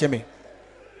Nyankopɔn wagye me.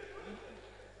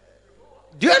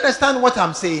 Do you understand what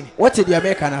I'm saying? What did the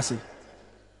American say?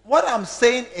 What I'm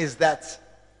saying is that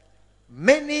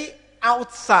many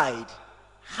outside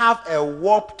have a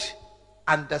warped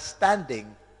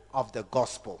understanding of the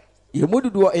gospel. Yemu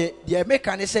dodoɔ deɛ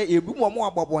meka ne sɛ ebi mu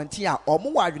ɔmo abɔbɔnten a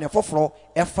ɔmo wɔ adwene foforɔ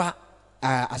ɛfa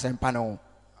asɛmpa no ho.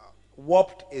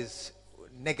 Warped is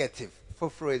negative.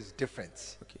 Foforo is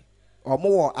different. Ɔmo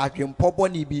wɔ adwenpɔ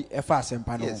bɔne bi ɛfa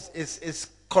asɛmpa no ho. Yes, it's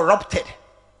corrupted.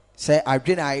 Sɛ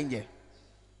adwene ayɛ.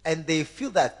 And they feel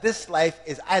that this life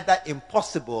is either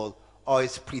impossible or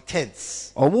it's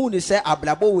pretense. Ɔmo ni sɛ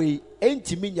abrabɔ wei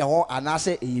entimi nya hɔ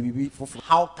anaasɛ ɛyɛ bibi foforɔ.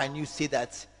 How can you say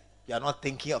that you are not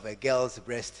thinking of a girl's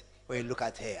breast when you look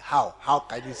at her? How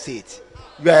can you say it?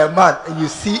 You are a man and you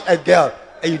see a girl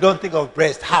and you don't think of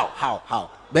breast. How?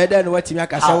 Bɛda no watimi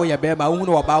aka sɛ woyɛ bɛrima wo hu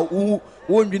no ɔba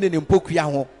wo ndwene ne mpokua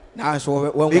ho na nso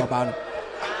wo ɔba no.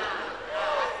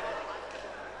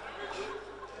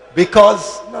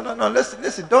 Because no,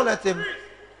 listen, don't let him.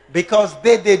 Because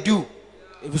they do.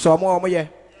 If so ɔmo yɛ.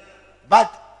 But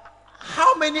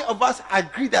how many of us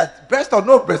agree that breast or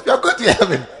no breast, we are going to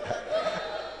heaven?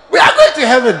 We are going to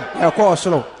heaven. Yeah, call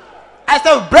solo. I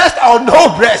said breast or no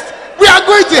breast, we are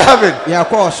going to heaven. Yeah,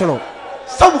 call solo.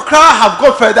 Some crowd have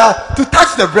gone further to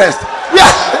touch the breast. We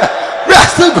are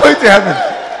still going to heaven.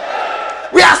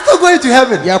 We are still going to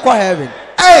heaven. Yeah, call heaven.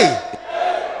 Hey,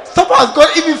 someone has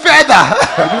gone even further.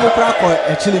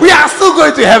 We are still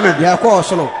going to heaven. Yeah, call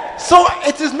solo. So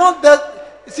it is not that.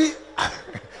 See,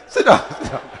 sit down.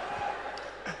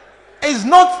 It's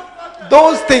not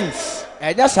those things.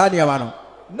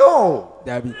 No.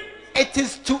 It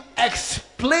is to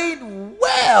explain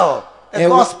well the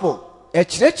gospel. And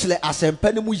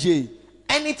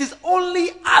it is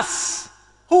only us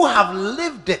who have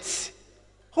lived it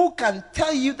who can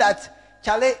tell you that,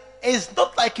 Charlie, it's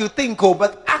not like you think,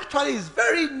 but actually it's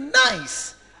very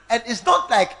nice. And it's not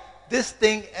like this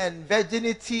thing and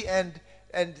virginity and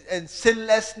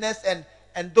sinlessness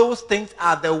and those things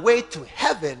are the way to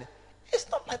heaven. It's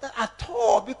not like that at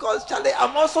all, because Charlie,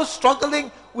 I'm also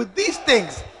struggling with these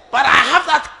things, but I have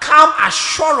that calm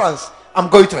assurance I'm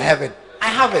going to heaven. I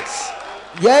have it.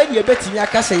 Yeah, you bet me. I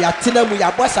can say, I tell them we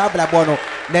are boss ablabono.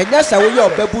 Nanyasa we are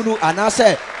babunu and I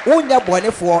say, "Unya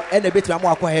bone for and a bit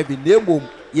more heaven." Nemo,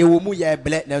 you will move your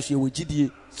blackness. You will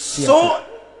GD. So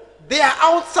they are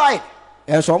outside,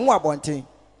 and so more bonting,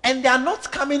 and they are not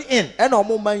coming in. And no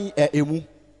more money emu.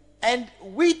 And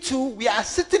we too, we are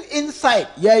sitting inside.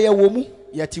 Yeah, woman,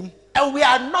 yeah, team. And we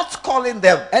are not calling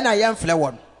them. And I am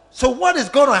flower. So what is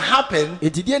going to happen?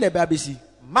 It didn't a baby.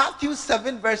 Matthew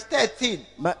 7 verse 13.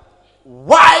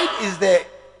 Wide is the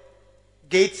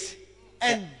gate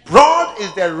and broad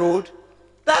is the road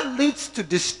that leads to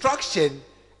destruction,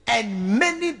 and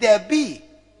many there be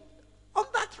on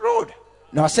that road.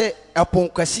 Now say upon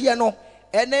Cassiano,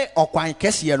 ene okwan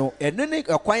kɛseɛ no ɛno ne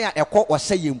okwan a ɛkɔ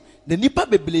ɔsɛyɛm na nipa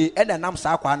bebree ɛna nam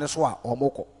saa kwan no so a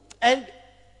ɔmokɔ. And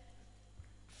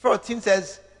 14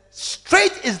 says,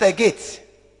 straight is the gate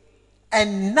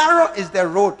and narrow is the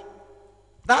road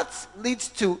that leads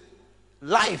to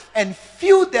life, and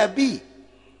few there be.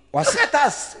 Look at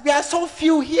us, we are so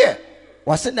few here.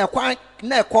 Wase na kwan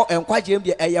na ɛkɔ nkwagyeem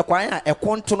deɛ ɛyɛ kwan a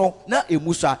ɛkɔ nto no na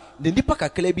emu so a na nipa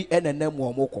kakra bi ɛna nam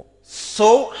ɔmokɔ.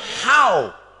 So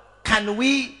how can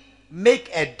we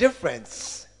make a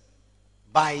difference?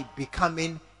 By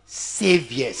becoming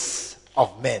saviors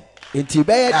of men. That's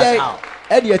how.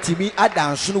 If you are clapping,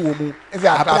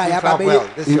 clap well.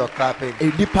 This is your clapping.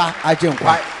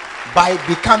 By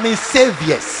becoming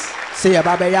saviors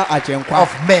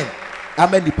of men.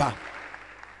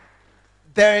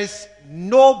 There is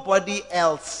nobody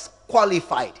else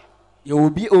qualified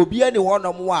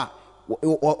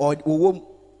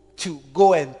to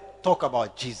go and talk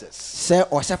about Jesus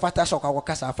if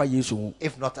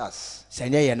not us.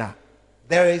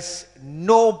 There is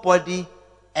nobody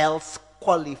else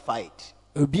qualified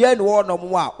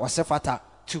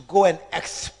to go and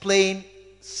explain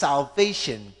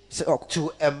salvation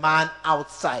to a man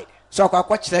outside.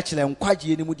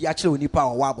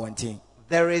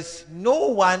 There is no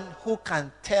one who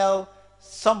can tell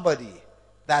somebody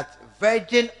that,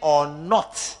 virgin or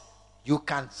not, you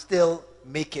can still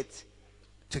make it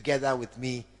together with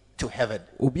me to heaven.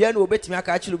 And there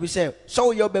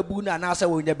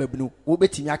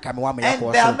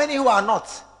are many who are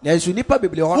not,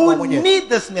 who need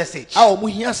this message.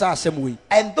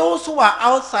 And those who are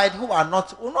outside who are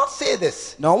not will not say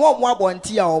this, because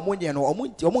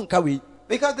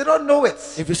they don't know it.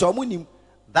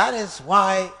 That is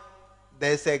why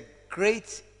there's a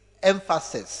great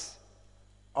emphasis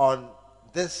on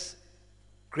this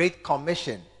great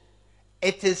commission.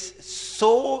 It is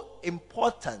so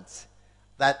important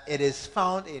that it is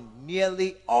found in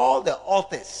nearly all the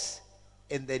authors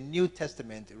in the New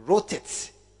Testament wrote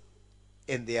it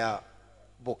in their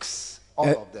books, all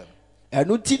of them.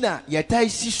 ɛno nti na yɛtaa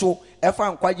si so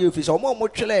ɛfa nkwagye ɛfiri sɛ ɔmo a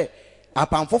ɔmotwerɛ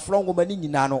apam foforɔ nwoma no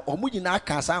nyinaa no ɔmo nyinaa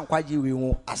ka saa nkwagye wei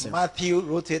ho asɛm. Matthew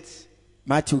wrote it.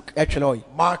 Matthew ɛtwerɛe.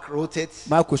 Mark wrote it.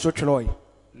 Marko so twerɛe.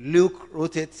 Luke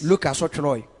wrote it. Luka so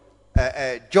twerɛe.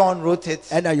 John wrote it.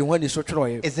 ɛna Yohane so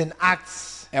twerɛe. It's in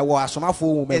Acts. ɛwɔ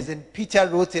asomafoɔ nwoma It's in Peter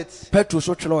wrote it. Petro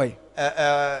so twerɛe.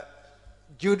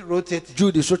 Jude wrote it.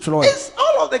 Jude so twerɛe. It's,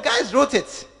 all of the guys wrote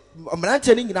it.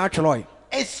 mmeranteɛ no nyinaa twerɛe.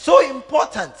 It's so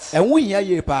important ɛho hia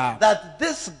yie paa. that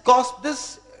this gospel,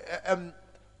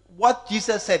 what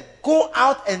Jesus said, go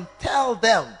out and tell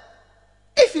them.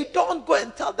 If you don't go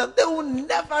and tell them, they will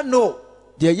never know.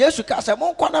 deɛ Yesu ka sɛ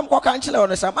monkɔ na mkɔka nkyerɛ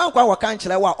wɔn sɛ mankɔ wɔka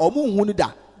nkyerɛ wɔ a ɔmo nhu no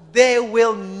da. They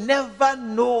will never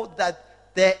know that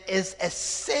there is a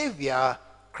Savior,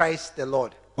 Christ the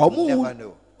Lord. ɔmo Never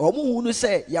know. hu no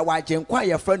sɛ yɛwɔ agyenkwa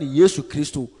a yɛfrɛ no Yesu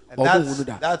Kristo. And ɔmo hu no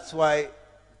da. that's why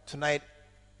tonight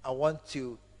I want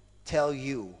to tell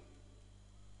you,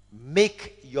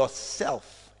 make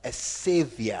yourself a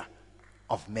savior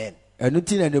of men. ɛno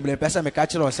ti na nnwomire pɛ sɛ meka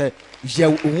kyerɛ wɔ sɛ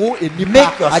yɛ wo nipa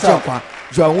Make yourself. agyenkwa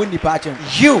yɛ wo nipa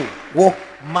agyenkwa. You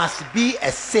must be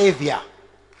a savior.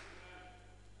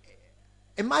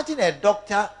 Imagine a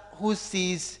doctor who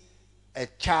sees a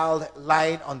child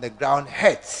lying on the ground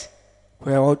hurt.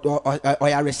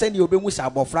 ɔyaresɛni obɛmu sɛ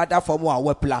abɔfra da fam a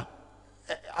wɔapla.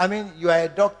 I mean, you are a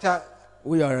doctor.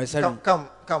 woyɛ ɔyaresɛni.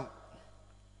 Come.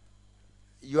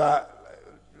 You are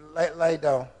lie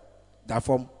down, da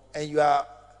fam. and you are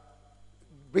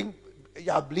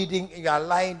bleeding. You are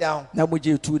lying down. na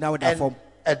mogye tu na woda And fam.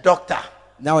 a doctor,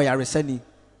 na ɔyaresɛni.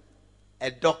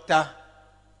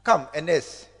 come, a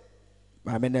nurse,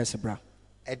 maame nɛɛse bra.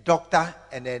 a doctor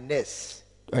and a nurse.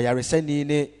 ɔyaresɛni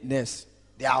ne nɛɛse.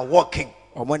 They are walking,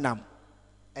 ɔmo nam.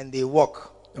 and they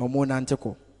walk, ɔmo nante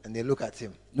kɔ. and they look at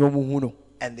him, na ɔmo hu no.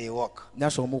 and they walk. na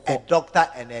sɛ ɔmo A kɔ. doctor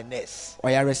and a nurse.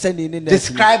 ɔyaresɛni ne nɛɛse.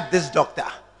 Describe this doctor.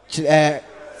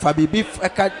 fa biribi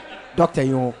ɛka doctor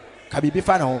yi ho. ka biribi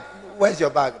fa ne ho. Where's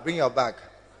your bag? Bring your bag.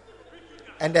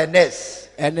 And the nurse.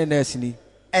 ɛne nɛɛse ni.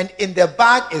 And in the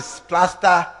bag is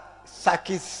plaster,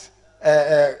 sakis,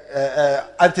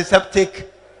 antiseptic.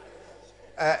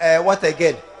 What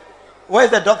again? Where's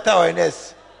the doctor or a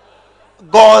nurse?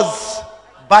 Gauze,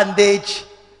 bandage.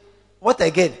 What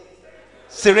again?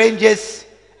 Syringes.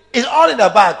 It's all in the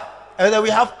bag. And then we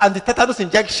have anti-tetanus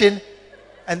injection.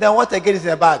 And then what again is in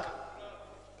the bag?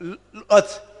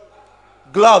 What?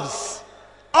 Gloves.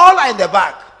 All are in the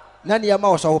bag. na nneɛma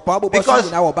wɔ sɛ ɔpa bobɔ so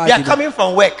Because nyinaa wɔ we are baagi no. coming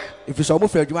from work. ɛfiri sɛ ɔmo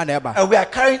firi adwuma na ɛba. And we are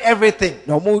carrying everything.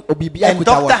 na ɔmo biribi And akuta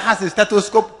doctor wɔ. has his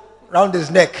stethoscope round his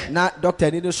neck. na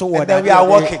doctor ni no so wɔ. And then we are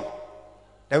walking.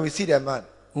 Then we see the man.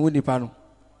 hu nipa no.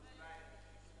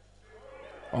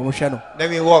 ɔmo hwɛ no. Then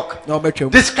we walk. na ɔmo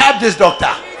atwam. Describe this doctor.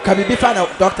 ka biribi fa na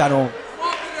doctor no.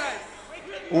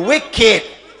 Wicked.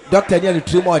 doctor ni ɛne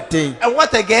tirim ɔden. And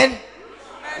what again?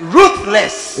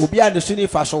 Ruthless. obi a ne so ni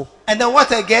fa so. And then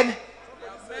what again?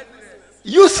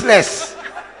 Useless.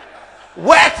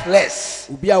 Worthless.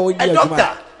 obi a wɔnyi A adwuma.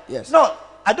 doctor. yes. No,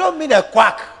 I don't mean a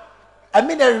quack. I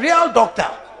mean a real doctor.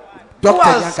 Who Doctor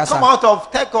has Yankasa. come out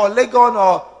of Tech or Legon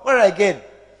or where again?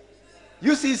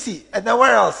 UCC. And then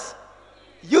where else?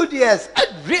 UDS. A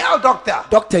real doctor.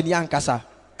 doctor ni ankasa.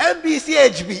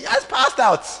 MBCHB has passed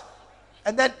out.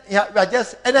 And then we are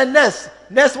just, and then nurse.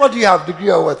 Nurse, what do you have? Degree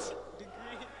or what?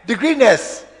 Degree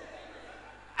nurse.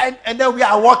 And then we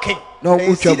are walking. No, and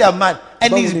you see the man.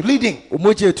 And he's bleeding.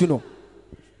 omogye etu no.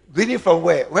 Bleeding from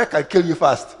where? Where can kill you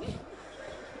fast?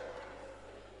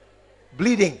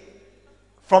 Bleeding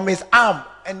from his arm.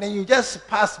 And then you just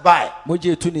pass by.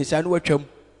 mogye etu ne nsa no watwam.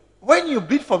 When you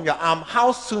bleed from your arm,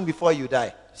 how soon before you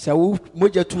die? sɛ wo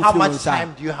mogye tu How fi wo much nsa.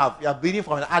 time do you have? You are bleeding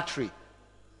from an artery.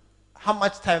 How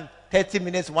much time? 30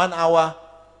 minutes, 1 hour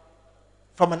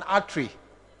from an artery.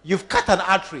 You've cut an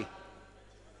artery.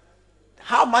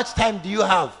 How much time do you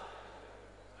have?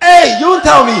 Hey, you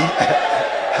tell me.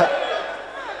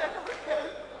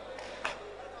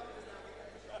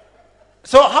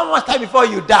 So how much time before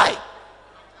you die?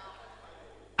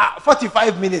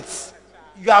 45 minutes.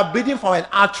 You are bleeding from an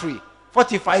artery.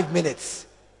 45 minutes.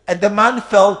 And the man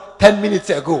fell 10 minutes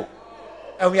ago.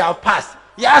 And we are past.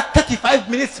 He has 35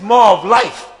 minutes more of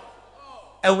life.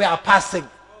 And we are passing.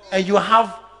 And you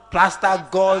have plaster,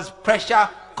 gauze, pressure,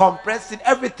 compressing,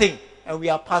 everything. And we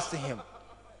are passing him.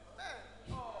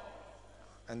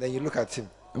 And then you look at him.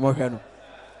 ɔmo hwɛ no.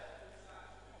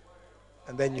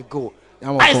 And then you go.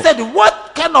 I'm I okay. said,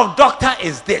 what kind of doctor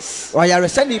is this?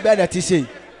 ɔyaresɛni bɛɛ na ti se.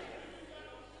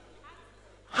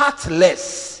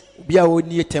 Heartless. obi a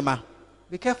wɔnni tema.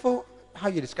 Be careful how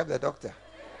you describe the doctor.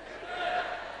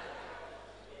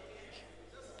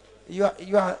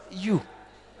 You.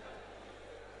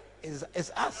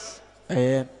 is us.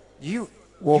 ɛyɛ You,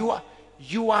 Well-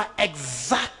 you are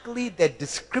exactly the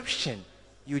description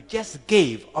you just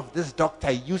gave of this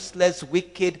doctor: useless,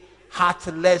 wicked,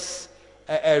 heartless,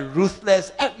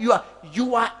 ruthless.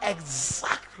 You are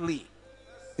exactly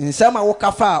nsɛm a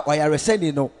woka fa a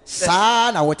ɔyaresɛni no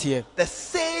saa na woteɛ. the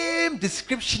same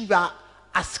description you are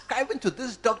ascribing to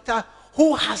this doctor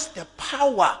who has the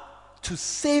power to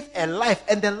save a life,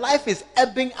 and the life is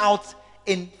ebbing out.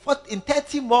 In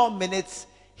 30 more minutes,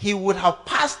 he would have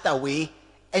passed away,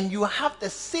 and you have the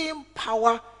same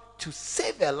power to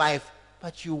save a life,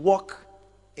 but you walk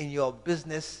in your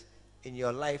business, in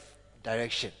your life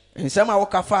direction. nsɛm a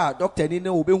woka fa a dɔktani ne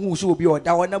wobɛhu sɛ obi a ɔda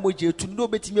hɔ na mogye tu no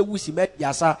wobɛtumi awu si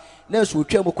yasa na nso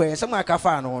otwa mu kɔɛ nsɛm a aka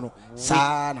fa no no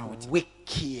saa na wote.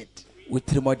 Wicked,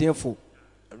 Otirimɔdenfo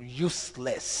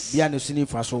useless, bia ne so ne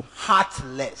mfa so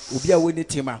heartless, obi a wɔni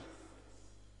tema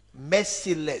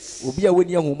merciless. obi a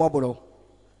wɔni ahummɔborɔ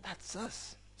That's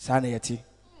us. saa na yɛte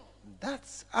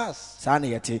That's us. saa na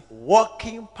yɛte.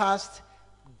 Walking past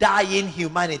dying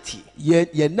humanity.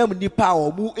 yɛnam nnipa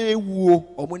a ɔmo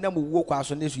ɛwuo ɔmo nam wuo kwa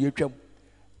so ne so yɛtwam.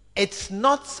 It's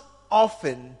not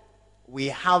often we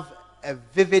have a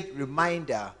vivid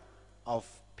reminder of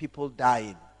people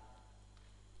dying.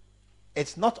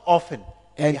 It's not often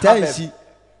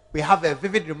we have a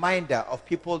vivid reminder of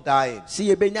people dying.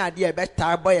 sɛ yɛbɛnya adeɛ a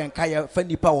ɛbɛtaa bɔ yɛn ka yɛfa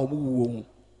nnipa a ɔmo wuo ho.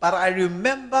 But I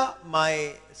remember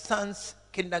my son's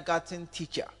kindergarten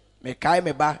teacher. mekae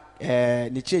me ba ne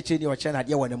kyerɛkyerɛ ni ɔkyerɛ no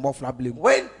adeɛ wɔ ne mmɔfra berɛ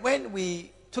mu. When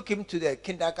we took him to the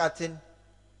kindergarten,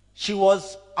 she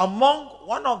was among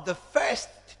one of the first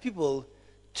people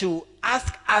to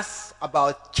ask us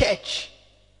about church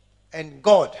and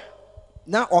God.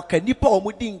 na ɔka nnipa a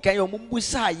ɔmo di nkan ɔmo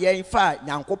mbusaa yɛn fa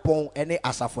nyankopɔn ne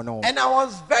asafo no ho. And I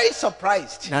was very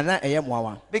surprised na ɛyɛ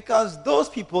mmoawa. because those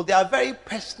people, they are very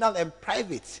personal and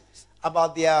private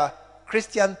about their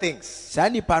Christian things. saa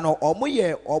nnipa no ɔmo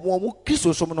yɛ ɔmo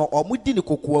kristosom no ɔmo di ne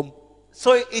kokoam.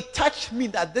 So it touched me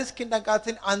that this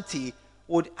kindergarten auntie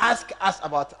would ask us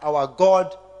about our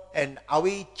God and are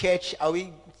we church, are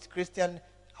we Christian?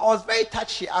 I was very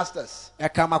touched she asked us.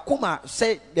 ɛka makoma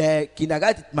sɛ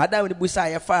kindergarten madam ne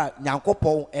busaa yɛfa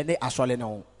nyankopɔn ne asɔre no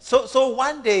ho. So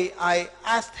one day I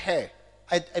asked her,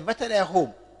 I invited her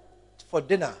home for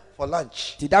dinner, for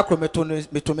lunch. ti da koro meto me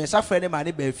nsa frɛ ne ma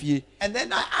ne baa fie. And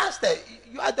then I asked her,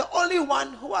 you are the only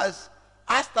one who has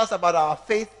asked us about our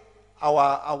faith,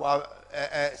 our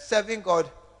serving God.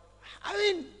 I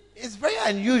mean, it's very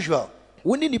unusual.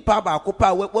 wo ne nipa baako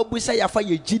pa a wabusa yɛafa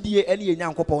yɛ gyidie ne yɛ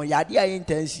nyankopɔn yɛ adeɛ a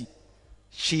yɛntaa nsi.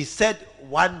 She said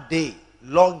one day,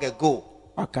 long ago,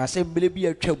 ɔka sɛ mmerɛ bi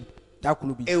atwam da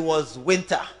koro bi it was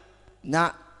winter,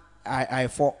 na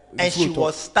ayɛfɔ and she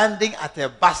was standing at a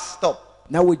bus stop.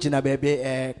 na wogyina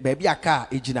baabi a kaa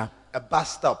ɛgyina A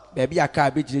bus stop. baabi a kaa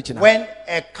bɛgyinagyina When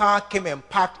a car came and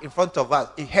parked in front of us,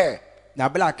 her, na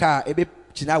bere a kaa ɛbɛgyina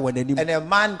wɔ n'anim and a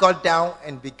man got down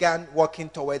and began walking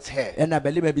towards her. ɛna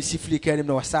bɛrima bi si firi kaa anim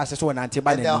na ɔsaa sɛ sɛ wɔnante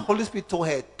ba And the n'anim Holy Spirit told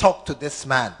her, talk to this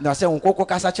man. na ɔsɛ nkɔkɔ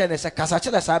kasa kyerɛ ne sɛ kasa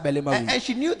kyerɛ saa bɛrima wei And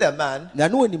she knew the man. na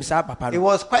ne onim saa papa He no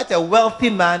was quite a wealthy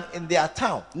man in their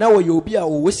town. na wɔyɛ obi a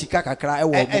ɔwɔ sika kakra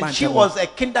ɛwɔ ɔmo And she mantam was a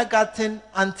kindergarten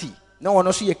auntie. na ɔno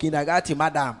nso yɛ kindergarten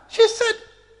madam She said,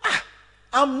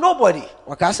 I'm nobody.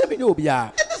 ɔka sɛ bi ne obi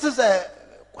a And this is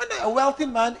quite a wealthy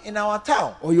man in our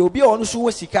town. ɔyɛ obi a ɔno nso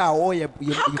wɔ sika a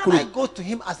ɔyɛ How can I kurom go to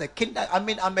him as a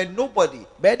I'm a nobody.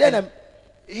 bɛɛ dɛ na And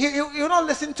you not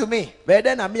listen to me. bɛɛ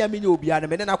dɛ na me a menyɛ obi a na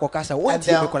mene na akɔka sɛ And wɔntie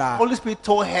the me koraa Holy Spirit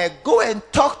told her, go and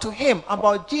talk to him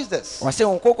about Jesus.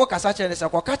 ɔsɛ nkɔkɔ kasa kyerɛ ne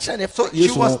sɛ kɔka kyerɛ ne So she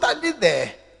yesu was ho standing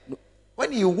there.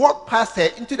 When he walked past her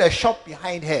into the shop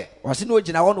behind her, ɔse ne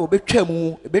ogyina hɔ na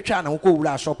ɔbɛtwa ne ho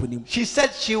kɔwura shop nim she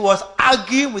said she was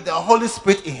arguing with the Holy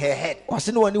Spirit in her head.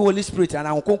 ɔse ne wɔne holy spirit ana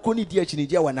nkonkro ne di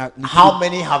akyinigye wɔ na ne How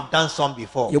many have done some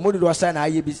before? yɛ mu dodoɔ sɛ na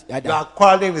ayɛ bi You ada are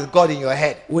quarreling with God in your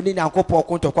head. wo ne nyankopɔn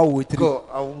ko ntɔkwa wɔ tiri Go,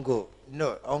 I won't go.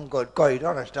 No, I won't go. God, you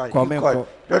don't understand. Come You in, God, go.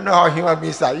 don't know how human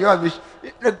beings are. Human beings,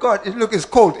 look, God, look, it's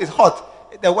cold, it's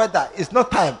hot. The weather, it's not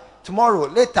time. Tomorrow,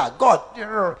 later, God.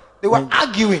 They were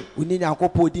arguing. wo ne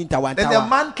nyankopɔn di Then the ntawantawa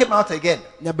man came out again.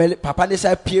 na papa ne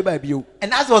sa pie ba bio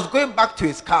And as he was going back to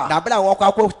his car, na bere a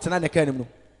wɔkɔ akɔtena ne kaa nim no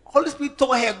Holy Spirit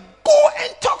told her, go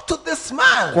and talk to this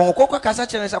man. kɔnkɔkɔ kasa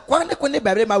kyerɛ ne sɛ kɔ ne kɔ ne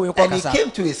bɛrima wei kɔ And he kasa came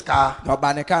to his car. na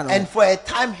ɔbaa ne kaa no And for a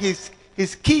time, his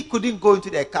key couldn't go into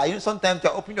the car. You know, sometimes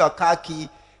you open your car key,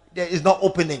 there is not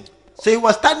opening. So he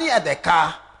was standing at the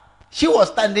car. She was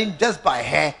standing just by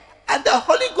her. And the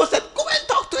Holy Ghost said, go and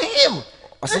talk to him.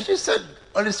 And she said,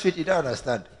 Holy Spirit, you don't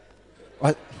understand.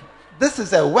 Ɔ- This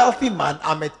is a wealthy man.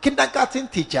 I'm a kindergarten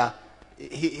teacher.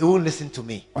 he won't listen to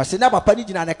me. Ɔsi na papa ni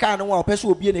gyina ne kaa no wa ɔpɛ so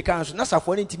obie ne kaa so na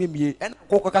safo ne ntimi mie ɛna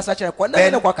kɔkɔ kasa kyerɛ kɔ na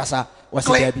ne kɔ kasa ɔsi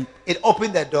Click. dabi It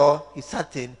opened the door. He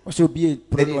sat in, ɔsi obie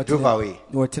Then he drove away.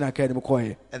 na ɔtina kaa ne mu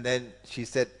kɔɛ and then she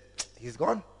said, "He's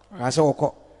gone." ɔkasa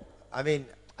ɔkɔ I mean,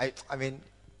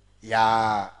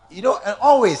 yeah. You know, and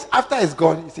always after it's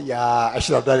gone, you say, "Yeah, I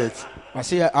should have done it.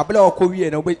 ɔsi abula ɔkɔ wie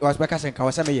na ɔbɛ ɔsibɛka sɛ nka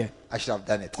ɔsɛ meyɛ I should have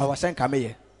done it." ɔsɛ nka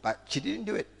meyɛ But she didn't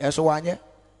do it. ɛso wanyɛ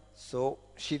So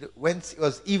she went. It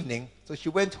was evening, so she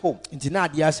went home. nti na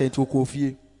adeɛ asɛ nti ɔkɔ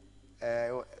fie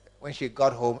When she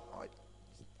got home,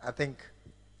 I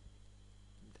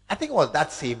think it was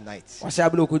that same night ɔsi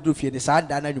abula ɔkɔ duro fie ne saa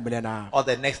da na nwumire na or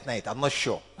the next night. I'm not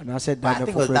sure. anaasɛ But da I na think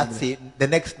it was foforɔ that nwumire same. The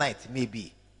next night,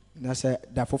 maybe. anaasɛ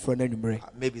da foforɔ na nwumire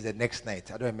Maybe the next night.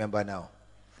 I don't remember now.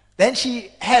 Then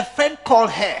her friend called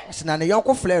her, ɔsi na ne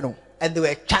yɔnko filɛ no and they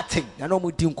were chatting. na na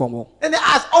ɔmo di nkɔmɔ Then they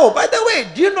asked, "Oh, by the way,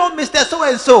 do you know Mr. So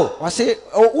and so?" ɔsi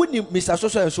ɔwuni mr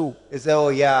soso ɛso He said, "Oh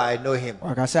yeah, I know him."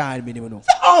 ɔkasa a minimu no He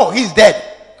said, "Oh, he's dead."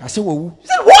 kasi wɔwu He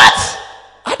said, "What?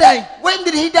 adan When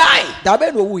did he die?"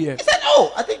 dabe na owu yɛ He said,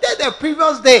 "Oh, I think that's the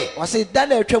previous day." ɔsi da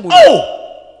na etwa mu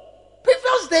Oh,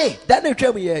 previous day. da na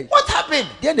etwa mu yɛ What happened?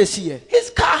 deɛ na esi yɛ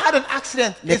His car had an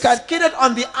accident. The It car- skidded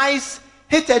on the ice,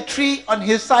 hit a tree on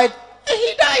his side, and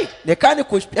he died. ne ka ne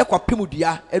ɛkɔ pim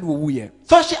dua ɛna owu yɛ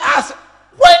So she asked,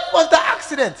 "When was the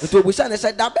accident?" nti obusa ne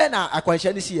sɛ dabe na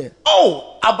akwanhyia ne si yɛ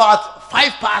 "Oh, about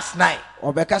 9:05.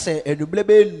 ɔbɛka sɛ enumere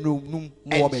bɛ num mu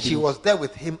wɔ And she baabi was there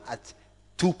with him at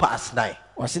 9:02.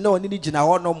 ɔsi na ɔne ne gyina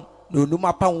hɔ nom na onum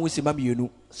apa ho si ma mienu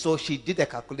So she did a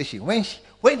calculation.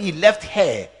 When he left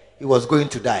her, he was going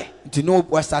to die. nti no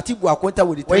wasati bu akonta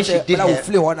wɔ ne When tiri she sɛ did bɛla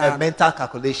ofili hɔ her na mental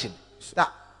calculation, that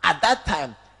at that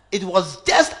time, it was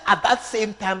just at that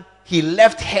same time he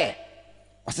left her.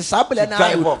 ɔsi saa bɛlɛ na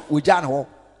drive off. ogya ne hɔ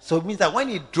So it means that when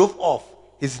he drove off,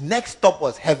 his next stop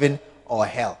was heaven or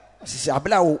hell. ɔsi sɛ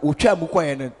abɛlɛ a otwa mu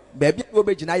kɔɛ no baabi a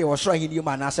wɔbɛgyina yɛ ɔsoro ahenni mu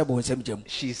anaasɛ bɔ nsɛm gyam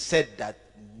She said that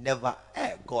never,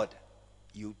 God,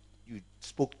 you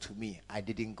spoke to me, I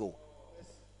didn't go.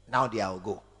 Now I'll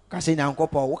go. kasi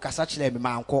nyankopɔn wo kasa kyerɛ me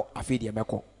ma nkɔ afei deɛ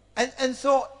mɛkɔ And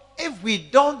so if we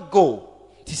don't go,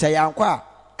 nti sɛ yɛankɔ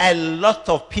a lot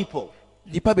of people a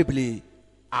nnipa bebree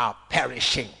are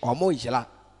perishing. ɔmo yera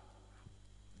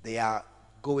They are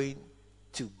going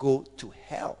to go to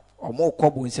hell. ɔmo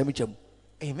kɔ bɔ nsɛm gyam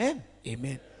Amen.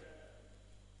 amen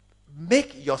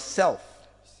Make yourself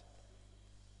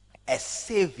a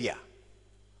savior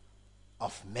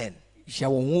of men. hyɛ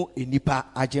wo ho nnipa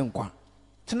agye nkwa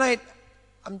Tonight,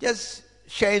 I'm just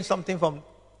sharing something from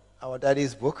our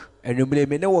daddy's book. anwummere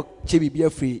me ne wɔ kyɛ biribi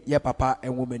afiri yɛ papa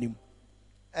nwoma nim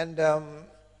And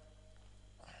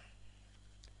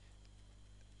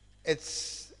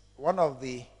it's one of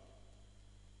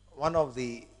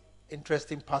the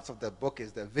interesting parts of the book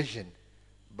is the vision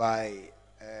by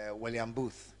William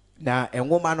Booth. na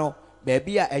nwoma no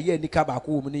baabi a ɛyɛ anika baako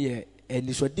wɔ mu no yɛ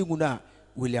anisɔde hu no a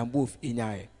william booth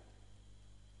ɛnyaeɛ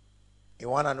You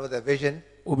want to know the vision?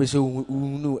 wobɛsɛ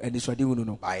wohunu anisɔde hu no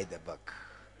no Buy the book.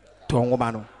 tɔ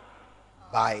nwoma no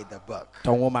Buy the book.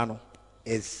 tɔ nwoma no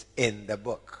It's in the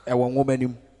book. ɛwɔ nwoma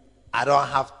nim I don't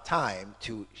have time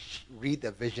to read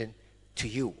the vision to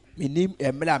you. menim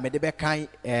mmerɛ a mede bɛkan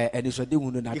anisɔde hu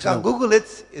no na You can kyerɛ wo Google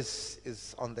it.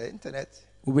 It's on the internet.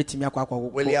 wobɛtumi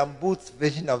akɔ William Booth's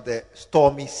vision of the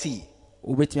stormy sea.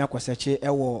 wobɛtumi akɔsɛkye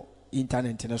ɛwɔ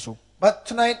internet no so But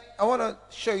tonight, I want to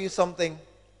show you something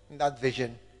in that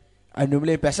vision.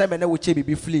 anwummere pɛ sɛ me ne wokyɛ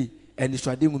biribi firi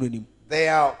anisɔde hu no nim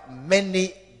There are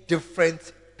many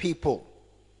different people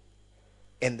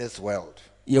in this world.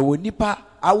 yɛwɔ nnipa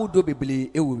ahodoɔ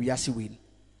bebree ɛwɔ wiase wei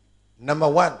Number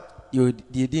one, yɛwɔ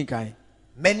deɛ di nkan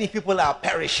many people are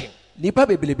perishing. nnipa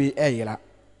bebree ɛyera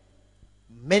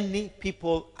Many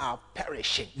people are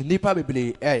perishing. nnipa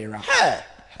bebree ɛyera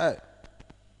Hey,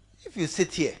 if you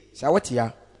sit here, sɛ wote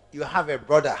a you have a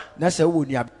brother na sɛ wowɔ or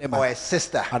nuabarima a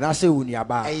sister, anaasɛ wowɔ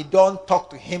nuabaa and you don't talk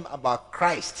to him about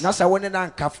Christ, na sɛ wo ne no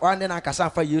ankasa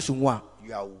mfa yesu ho a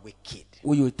you are wicked.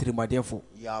 woyɛ otirimɔdenfo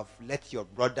You have let your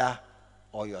brother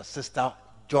or your sister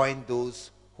join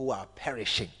those who are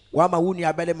perishing. woama wo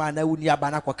nuabarima na wo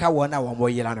nuabaa no akɔka wɔn a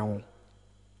wɔmmɔ yera no ho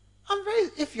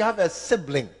If you have a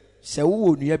sibling sɛ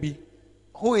wowɔ nua bi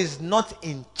who is not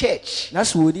in church, na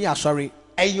sɛ wɔni asɔre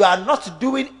and you are not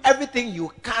doing everything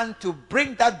you can to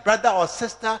bring that brother or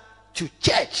sister to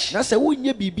church, na sɛ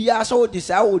wonyɛ biribiara sɛ wode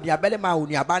saa wo nuabarima a wo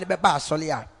nuabaa no bɛba asɔre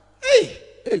a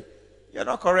hey, you're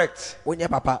not correct. wonyɛ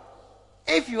papa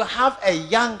If you have a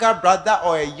younger brother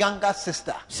or a younger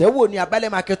sister, sɛ wo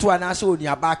nuabarima ketewa anaasɛ wo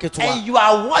nuabaa ketewa and you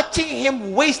are watching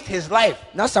him waste his life,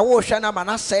 na sɛ wohwɛ no ama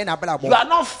na sɛe you n'abrabɔ are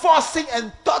not forcing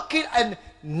and talking and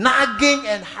nagging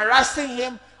and harassing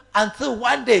him Until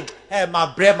one day, hey,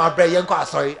 my bread, Yenko,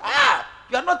 sorry.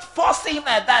 You are not forcing him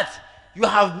like that. You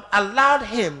have allowed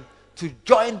him to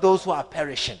join those who are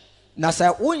perishing.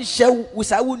 Nasa unshe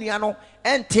usa uniano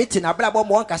and titi na brabo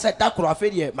mo kasa dakro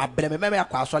afedie ma breme meme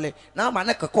akwasole na ma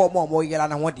na keko mo yela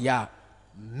na ho dia.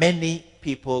 Many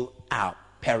people are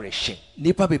perishing.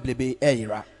 Nipa beblebe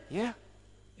eyira. Yeah.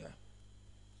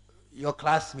 Your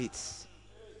classmates,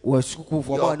 Wo suku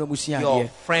fo mo no musia your de.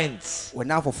 friends. Wo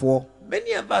na fofo.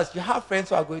 Many of us, you have friends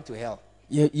who are going to hell.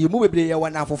 Ye mu bebre ye wo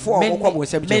na fofo o ko bo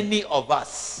sem. Many of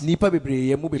us, Nipa bebre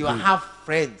ye mu you bebre. have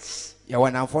friends. Ye wo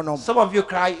na fo no. Some of you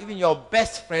cry, even your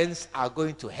best friends are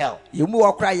going to hell. Ye mu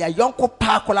wo cry ya yonko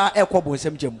pa kola e ko bo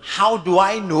sem jem. How do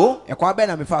I know? E kwa be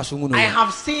na me fa so no. I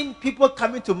have seen people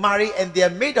coming to marry and their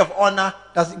maid of honor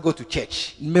doesn't go to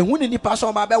church. Me hu ni nipa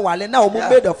so ba be wale na o mu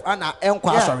maid of honor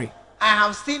enkwa sorry. I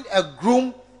have seen a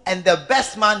groom and the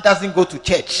best man doesn't go to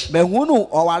church. Me hu no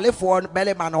o wale fo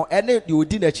bele ma no ene de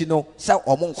odi na chi no se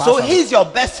o mo nkwa. So he's your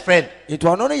best friend. It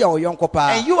no no ye o yonko pa.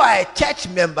 And you are a church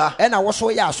member Ena wo so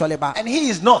ye asole ba. and he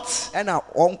is not. Ena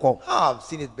onko. Oh, I've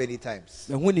seen it many times.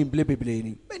 Me hu ni mble bebre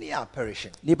ni. Many are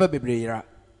perishing. Nipa bebre yira.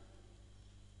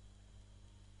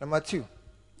 Number 2,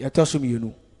 Ye to so mi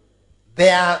nu.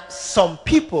 there are some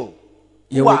people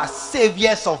who are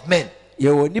saviors of men. Ye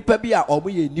wo nipa bi a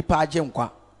omo ye nipa age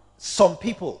nkwa. Some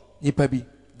people, Nipa bi.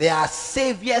 they are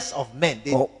saviors of men.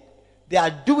 Oh. They are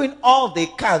doing all they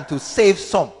can to save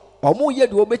some. Omo ye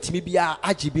de o betimi bia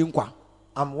age bi nkwa.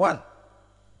 I'm one.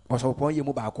 Oso pon ye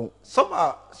mu ba ko. Some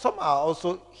are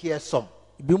also here some.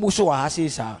 Bi mu so wa ha se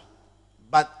sa.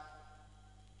 But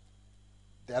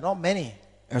there are not many.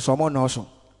 Enso mo no so.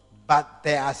 But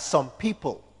there are some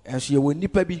people Enso ye wo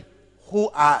nipa bi. who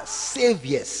are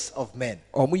saviors of men.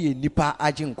 Omo ye nipa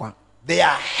age nkwa. They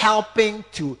are helping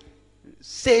to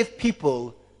save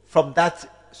people from that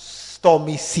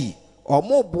stormy sea.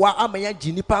 Omo boa amanya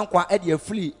ji nipa nkwa e de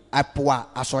afiri apoa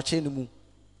asoche ni mu.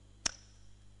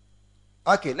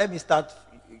 Okay, let me start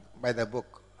by the book.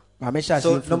 Ma me sha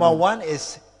So se number 1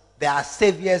 is they are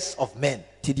saviors of men.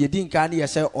 ti de din kan ye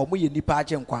se omo ye nipa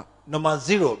age nkwa. Number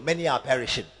 0, many are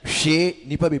perishing. Hwe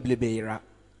nipa beblebe yira.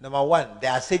 Number 1, they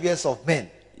are saviors of men.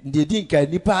 De din kan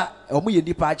nipa omo ye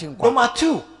nipa age nkwa. Number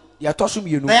 2, Ya to so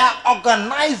mi nu. they are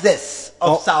organizers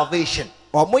of salvation.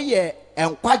 Omo ye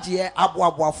enkwaje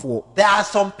aboaboafo. There are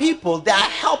some people, they are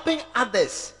helping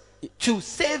others to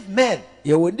save men.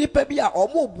 Ye wo nipa bi a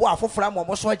omo bo afofra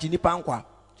mo so agi nipa nkwa.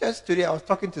 Just today, I was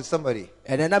talking to somebody.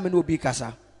 Ene na me no obi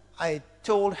kasa. I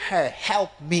told her,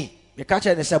 help me. Me ka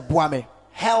che ne se boa me.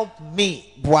 Help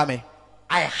me. Boa me.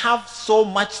 I have so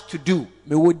much to do.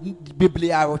 Me wo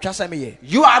biblia o twasa me ye.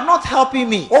 You are not helping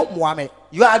me. O moa me.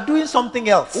 You are doing something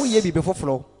else. O ye bibe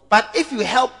foforo. But if you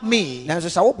help me, Na so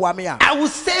sa wo boa me a. I will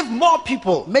save more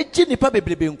people. Me gi nipa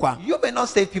beblebe nkwa. You may not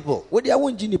save people. Wo dia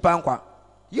won gi nipa nkwa.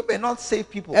 You may not save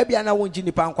people. Ebia na won gi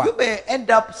nipa You nkwa. may end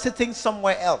up sitting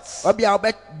somewhere else. Obia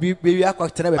obet bi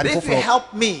akotena But bebe if you foforo.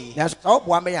 help me, Na so sa wo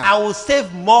boa me a. I will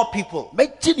save more people. Me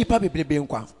gi nipa beblebe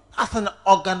nkwa. As an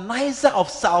organizer of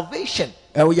salvation,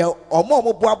 E wo ye omo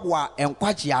boaboa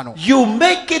enkwaje ano. you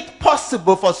make it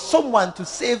possible for someone to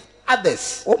save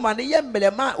others. O ma ne ye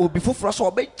mblema obi foforo so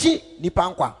obegi nipa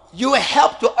nkwa. You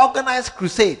help to organize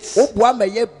crusades. O boa me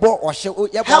ye bo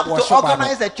ohye ye Help bo to ohye ba.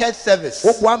 organize a church service.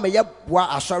 O boa me ye boa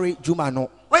asori juma no.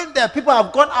 When the people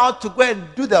have gone out to go and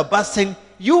do the busing,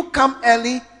 you come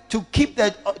early to keep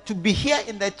to be here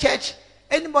in the church.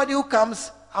 Anybody who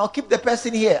comes, I'll keep the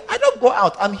person here. I don't go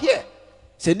out. I'm here.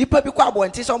 Se nipa bi kwa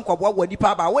abonti som kwabo wa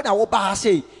nipa ba we na wo ba ha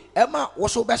sei ema wo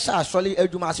so be sha asori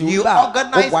adwuma se You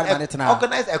wo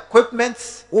organize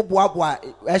equipment, wo boa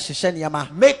e hyehye niama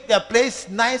make the place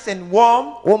nice and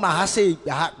warm. wo ma ha sei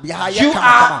ha ye You kama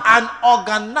are kama an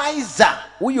organizer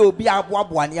wo ye obi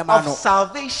aboa niama of no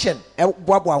salvation. e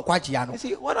boa nkwaje ya no You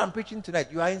see, what I'm preaching tonight,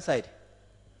 you are inside.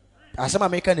 asema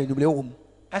me ka na enumle wo mu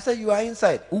I said you are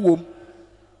inside. wo mu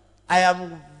I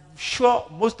am sure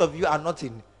most of you are not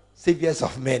in saviors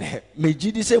of men. me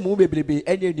gidi se mu bebrebe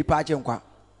enye nipa age nkwa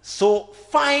So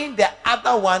find the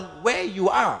other one where you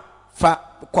are. fa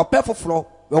kope foforo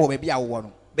wo be bia wo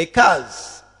no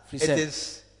Because Free it set.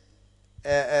 is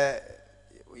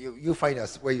you find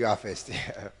us where you are first.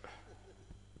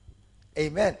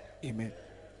 Amen. amen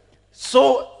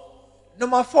So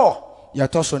number 4, ya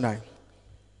to so nine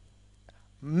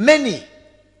many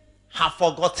have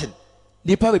forgotten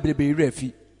nipa bebrebe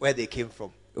refi where they came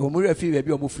from. o mu refi we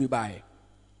bi o mu free bae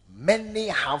Many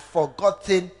have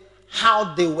forgotten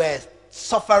how they were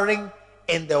suffering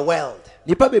in the world.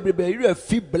 nipa bebrebe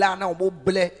refi bla na o mo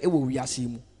ble e wo wiase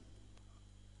mu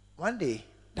One day,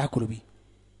 da koro bi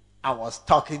I was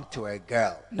talking to a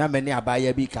girl. na meni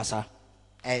abaya bi kasa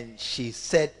And she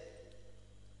said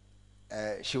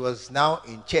she was now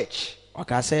in church.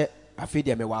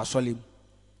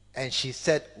 And she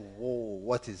said, whoa,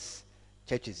 what is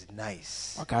church is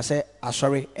nice. And I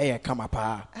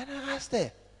asked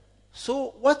her,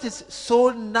 so what is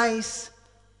so nice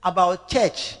about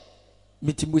church?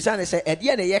 And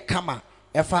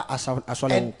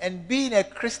being a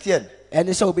Christian. Do you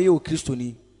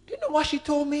know what she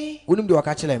told me?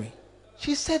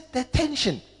 She said the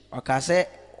tension.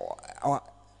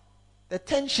 The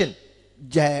tension.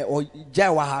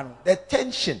 The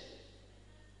tension.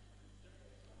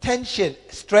 Tension,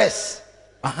 stress.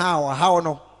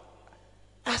 I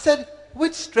said,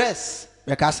 which stress?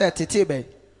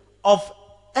 Of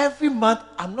every month,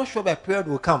 I'm not sure my period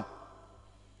will come.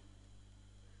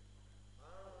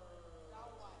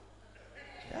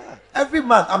 Yeah. Every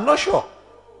month, I'm not sure.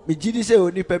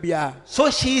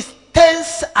 So she's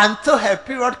tense until her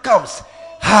period comes.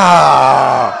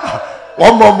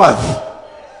 One more month.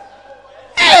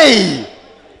 Hey!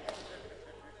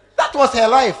 That was her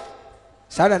life.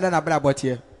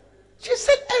 She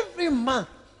said every month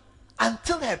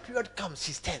until her period comes,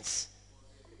 she's tense.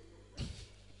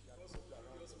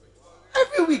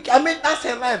 Every week. I mean, that's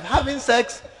her life. Having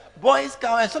sex, boys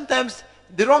come, and sometimes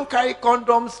they don't carry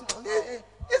condoms.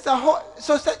 It's a whole.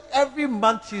 So every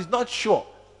month she's not sure.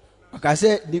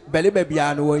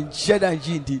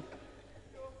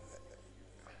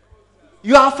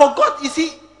 You have forgotten. You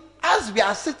see, as we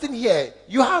are sitting here,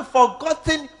 you have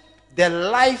forgotten the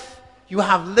life you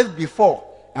have lived before.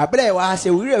 You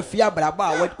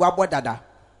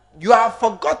have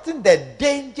forgotten the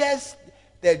dangerous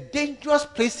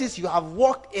places you have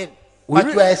walked in, but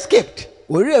you have escaped.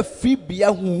 Many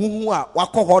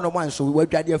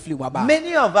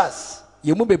of us,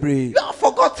 you have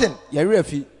forgotten.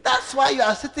 That's why you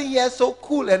are sitting here so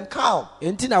cool and calm.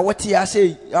 That's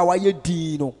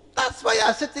why you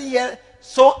are sitting here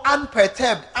so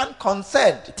unperturbed,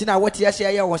 unconcerned.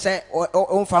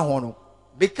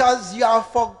 Because you have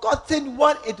forgotten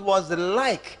what it was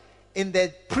like in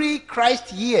the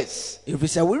pre-Christ years.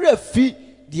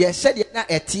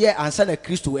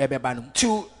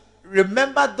 To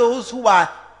remember those who are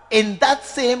in that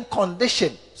same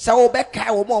condition.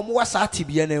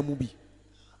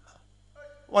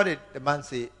 What did the man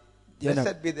say?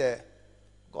 Blessed be the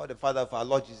God the Father of our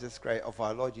Lord Jesus Christ, of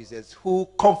our Lord Jesus, who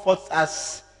comforts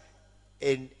us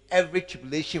in every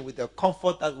tribulation with the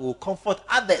comfort that will comfort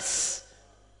others.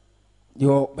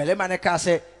 Comfort us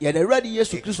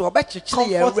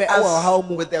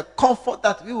with the comfort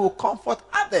that we will comfort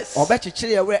others. So after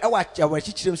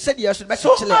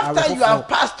you have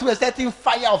passed through a certain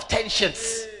fire of tensions,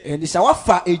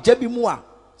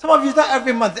 some of you, it's not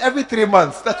every month, every 3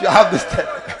 months that you have this tension.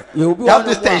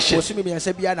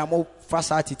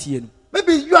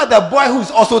 Maybe you are the boy who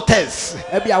is also tense.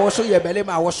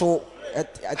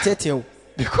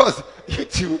 Because you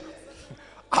too,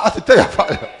 I have to tell your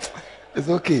father, it's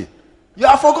okay. You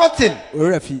have forgotten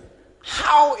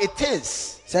how it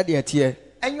is.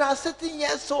 And you are sitting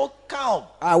here so calm.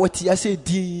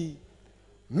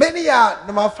 Many are,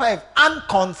 number 5,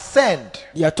 unconcerned.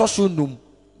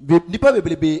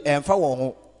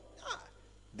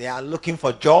 They are looking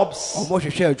for jobs,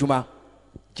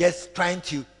 just trying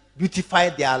to beautify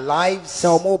their lives,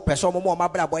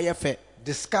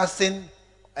 discussing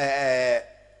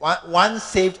once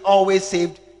saved, always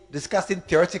saved, discussing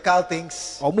theoretical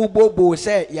things,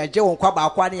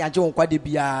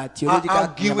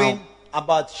 arguing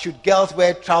about should girls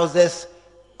wear trousers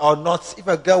or not. If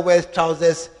a girl wears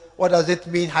trousers, what does it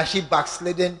mean? Has she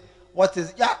backslidden? What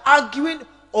is? Yeah, arguing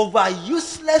over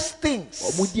useless things.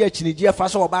 Should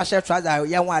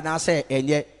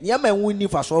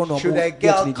a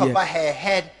girl cover her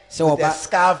head with a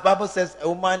scarf? Bible says a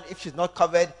woman, if she's not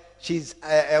covered, she's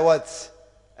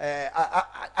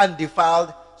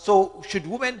undefiled. So should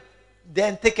women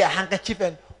then take a handkerchief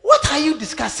and what are you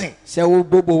discussing?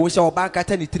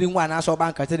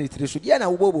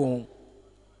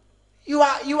 You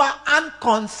are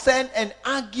unconcerned and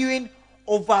arguing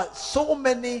over so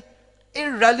many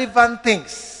irrelevant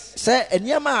things.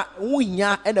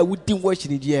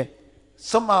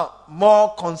 Some are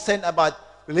more concerned about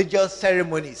religious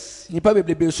ceremonies.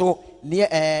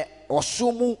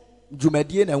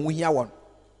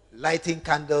 Lighting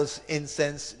candles,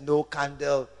 incense, no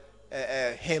candle,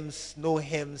 hymns, no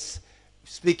hymns,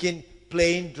 speaking,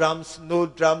 playing drums, no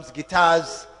drums,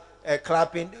 guitars,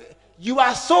 clapping. You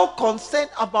are so concerned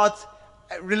about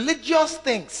religious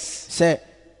things.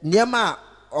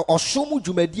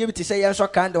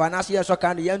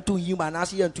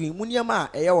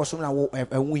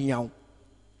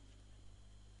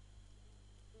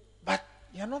 But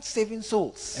you you are not saving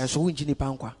souls. And so won't nipa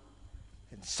nkwa.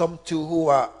 And some too who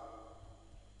are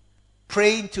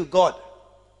praying to God,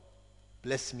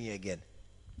 bless me again.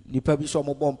 Nipa bi so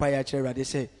mo bom pa ya kire Awurade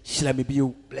say hyira me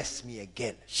bio. Bless me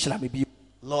again. Hyira me bio.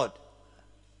 Lord,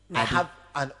 I have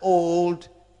an old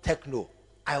Techno.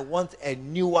 I want a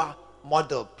newer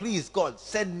model. Please, God,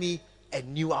 send me a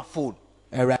newer phone.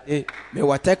 Awurade me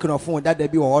wa Techno phone that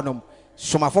bi wo honom.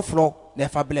 Soma foforo na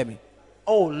fa blame me.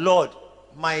 Oh Lord,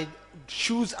 my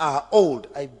shoes are old.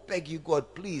 I beg you,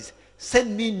 God, please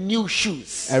send me new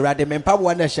shoes. Awurade me mpa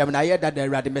bo na hyam na ye that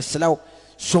Awurade me selaw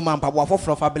soma mpa bo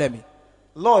foforo fa blame me.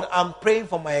 Lord, I'm praying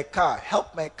for my car.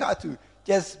 Help my car to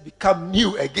just become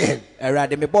new again.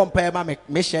 Awurade me bom pa ma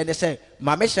me share ne say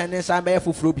ma me share ne san be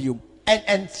foforo biom.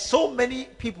 And so many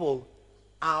people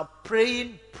are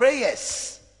praying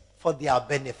prayers for their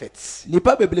benefits.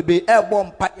 Nipa beblebe e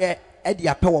bom pa e di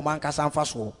ape wo man kasa mfa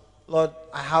so. Lord,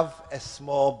 I have a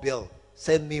small bill.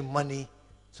 Send me money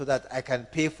so that I can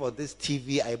pay for this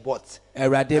TV I bought. I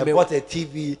bought a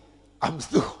TV. I'm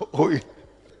still owing.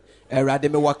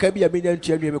 Awurade me waka bi a me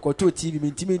ntua ntua me koto TV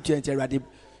me ntimi ntua ntia Awurade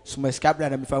suma skabra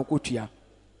na me fa nkotua.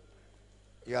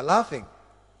 You are laughing.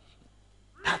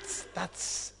 That's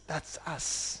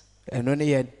us. Eno ne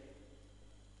yen.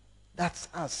 That's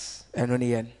us. Eno ne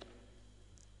yen.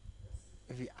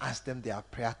 If you ask them their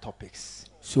prayer topics.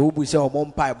 So we say omo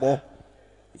mpa ebo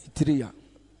itria.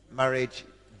 Marriage,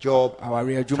 job,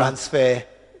 transfer,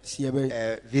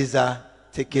 visa,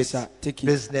 tickets,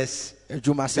 business. I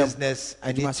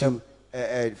need to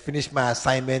finish my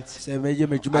assignment.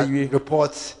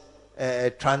 Reports,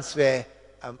 transfer.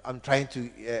 I'm trying to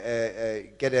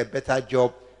get a better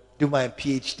job, do my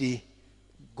PhD,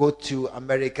 go to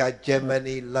America,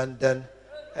 Germany, London,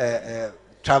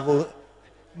 travel.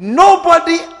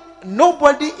 Nobody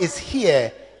is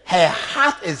here. Her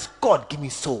heart is, God, give me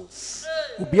souls.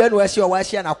 God,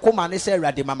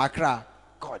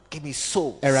 give me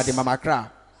souls.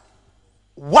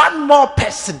 One more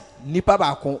person.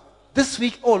 This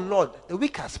week, oh Lord, the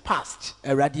week has passed.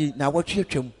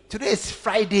 Today is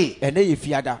Friday. And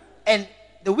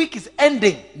the week is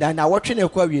ending. And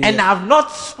I have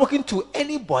not spoken to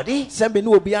anybody.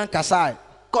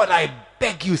 God, I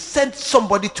beg you, send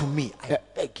somebody to me. I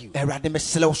beg you. I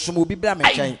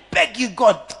beg you,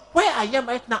 God. Where I am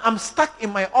right now, I'm stuck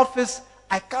in my office.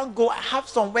 I can't go. I have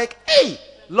some work. Hey,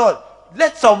 Lord,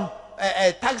 let some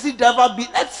taxi driver be.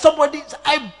 Let somebody.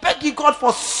 I beg you, God,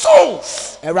 for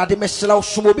souls. There's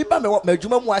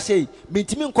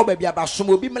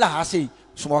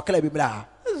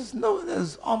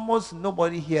almost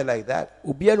nobody here like that.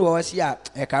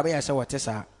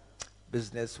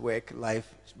 Business, work,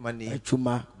 life, money,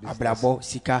 business,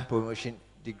 promotion,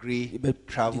 degree,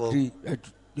 travel,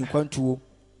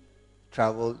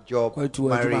 job,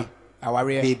 marry,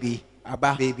 baby,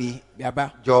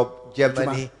 job,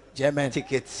 Germany,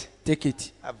 tickets.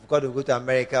 I've got to go to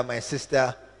America. My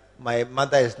sister, my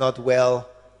mother is not well.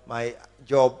 My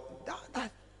job.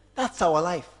 That's our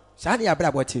life.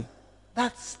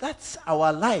 That's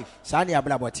our life.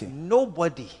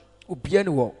 Nobody.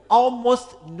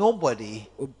 Almost nobody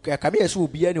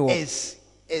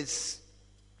is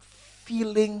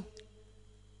feeling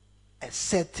a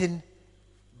certain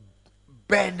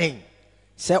burning.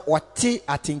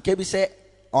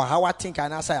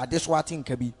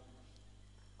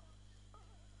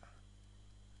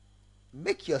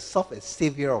 Make yourself a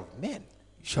savior of men.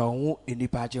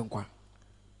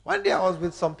 One day I was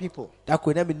with some people and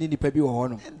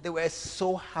they were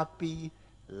so happy,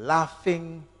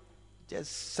 laughing,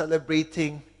 just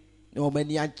celebrating.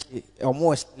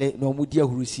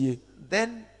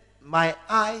 Then my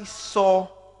eye saw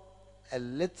a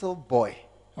little boy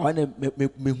who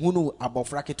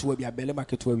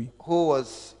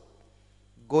was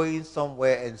going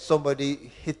somewhere and somebody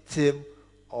hit him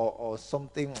or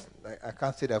something. I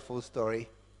can't say the full story.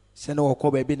 Then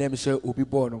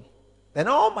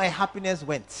all my happiness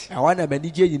went. One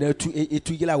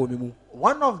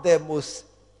of the most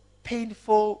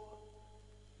painful,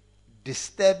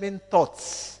 disturbing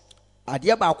thoughts that I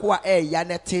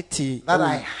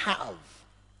have,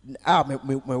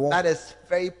 that is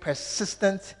very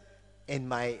persistent in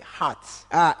my heart,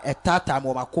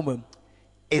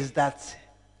 is that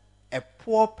a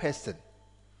poor person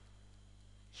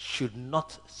should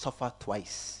not suffer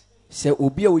twice. A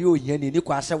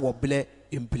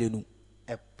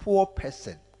poor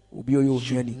person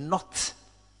should not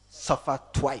suffer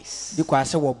twice.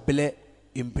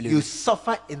 You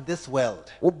suffer in this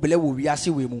world.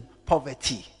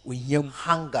 Poverty,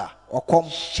 hunger,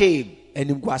 shame,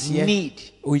 need,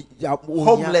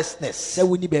 homelessness,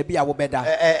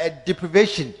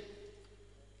 deprivation.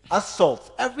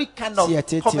 assault, every kind of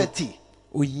poverty.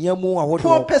 ohia mu Poor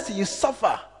ahodo person, you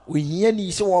suffer, ohia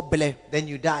ni se wo ble then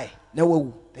you die, na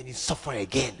wawu then you suffer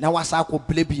again. na wasa akọ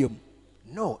ble biom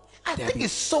No, I think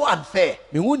it's so unfair.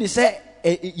 me hu ni se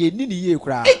ye ni ye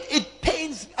kura It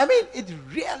pains, I mean, it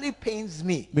really pains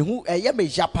me me hu eye me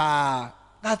japa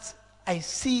that I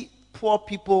see poor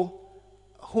people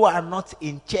who are not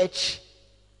in church.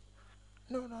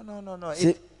 No.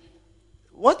 See-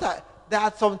 There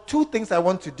are some two things I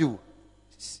want to do.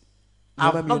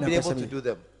 I've not been able to do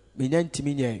them. me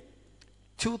ntimi nye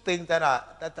Two things that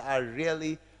are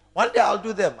really. One day I'll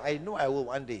do them. I know I will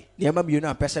one day. niema mi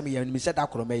na pese me ye me se da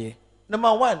koro meye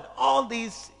Number one, all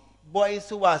these boys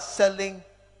who are selling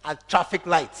at traffic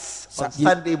lights on Ye-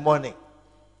 Sunday morning.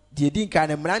 die din kan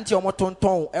ne mranti omo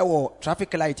tonton e wo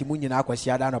traffic light mu nyina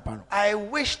akwasi ada no pa no I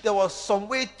wish there was some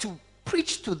way to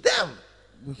preach to them.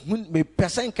 me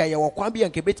pese nka ye wo kwan bi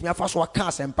enke betimi afa so aka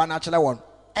asempa na kire won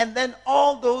And then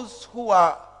all those who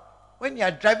are, when you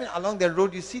are driving along the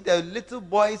road, you see the little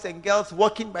boys and girls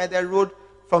walking by the road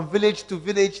from village to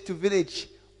village to village,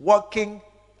 walking.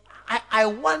 I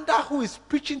wonder who is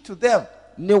preaching to them.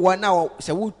 ne wana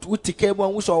se wutike mu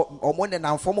anwu so omo ne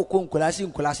namfo mo ko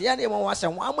nkulasi ya ne mo wase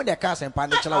ho amu ne ka asempa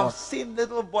na kire I've won seen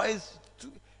little boys.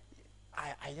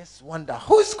 I just wonder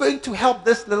who's going to help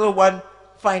this little one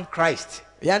find Christ.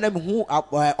 ya na me hu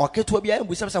oketo bia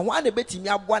embu se ho ane betimi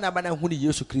aboa na ba na hu ni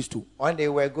Yesu Kristo One day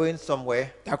we're going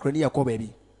somewhere, takroni ye ko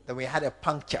baby then we had a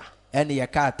puncture. ene ye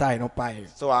ka tai no pai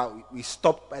So we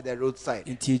stopped by the roadside.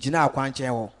 nti ejina akwanche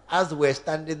ho As we're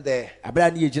standing there, abra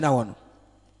ne ejina ho no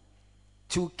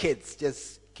two kids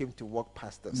just came to walk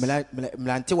past us.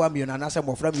 mlante wa mi na na se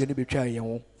mofra mi no betwa ye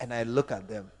ho And I look at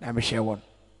them na me hwe won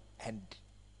and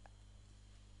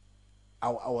I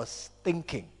was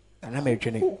thinking, na me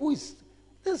twene who is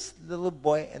this little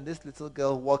boy and this little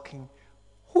girl walking?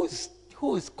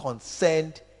 Who is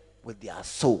concerned with their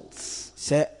souls?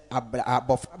 se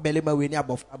abofra belema we ni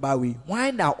abofra ba we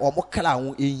why na omo kala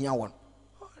ho ehia won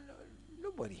Oh, no,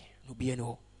 nobody. no bi ene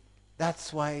ho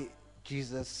That's why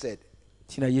Jesus said,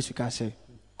 tina Yesu ka se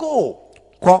go.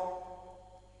 ko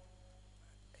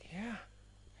Yeah.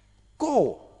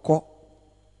 Go. ko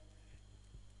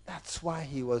That's why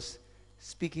he was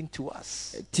speaking to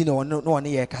us. tina no one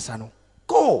ye kasa no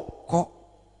Go. ko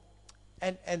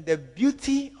And the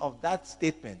beauty of that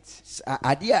statement,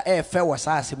 ade a e fe wo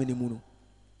sa asem ni mu no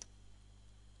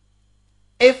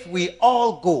if we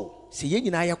all go, se ye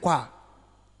nyina ye kwa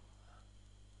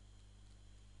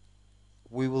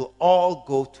we will all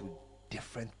go to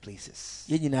different places.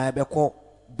 ye nyina be ko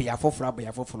bia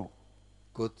foforo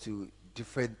Go to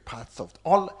different parts of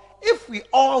all. If we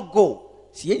all go,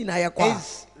 se ye nyina ye kwa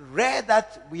it's rare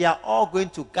that we are all going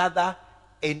to gather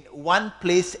in one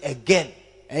place again.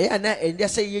 na enye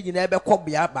se ye nyina be ko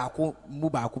bia baako mu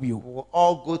baako bi o We will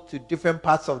all go to different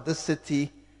parts of the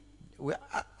city.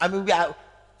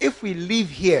 If we live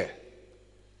here,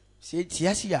 se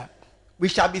tiasia we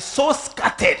shall be so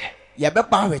scattered ye be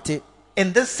pa hwete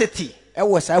in this city e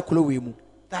wo sa kulo we mu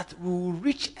that we will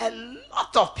reach a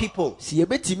lot of people se ye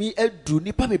betimi adu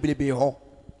nipa bebrebe ho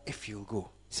if you go.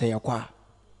 se ye kwa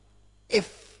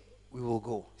If we will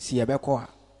go. se ye be ko a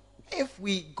If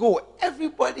we go,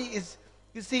 everybody is,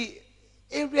 you see,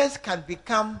 areas can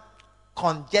become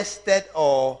congested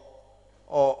or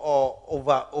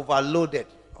overloaded,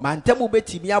 mantamu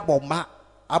betimi aboma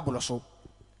abolo so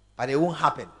but it won't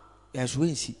happen. enso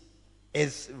ensi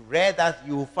It's rare that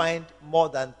you will find more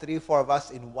than 3-4 of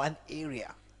us in one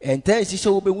area. enta ensi se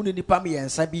wo be hu nipa me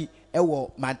yensa bi e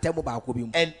wo mantamu baako bi mu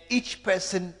And each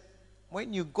person,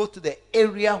 when you go to the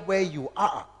area where you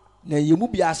are, na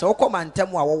yemu bia se wo ko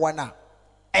mantamu a wo na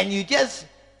and you just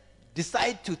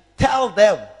decide to tell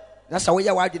them na sa wo ye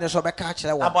wadwene so be ka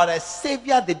kire wo about a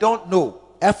savior they don't know,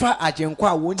 efa agenko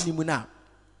a wonni mu na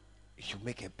it should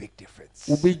make a big difference.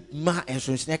 wo be ma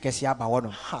enso nsene kese aba wo no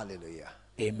Hallelujah.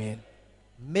 amen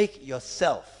Make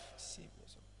yourself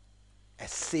a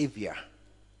savior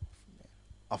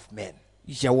of men.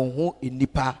 ye wo ho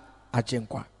enipa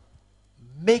agenko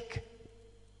Make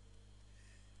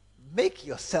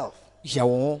yourself. ye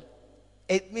wo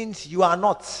It means you are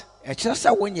not, e kire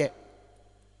sa wonye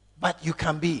but you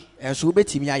can be. enso wo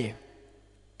betimi aye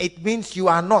It means you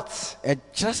are not, e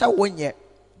kire sa wonye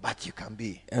but you can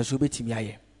be. enso wo betimi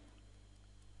aye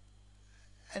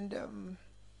And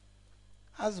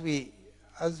as we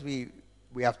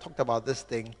have talked about this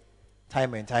thing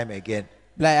time and time again,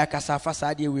 bla ya kasa fa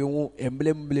sa de we ho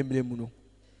emblem mu no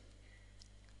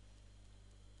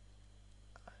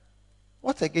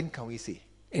what again can we say?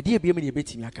 e de bia me ne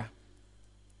betimi aka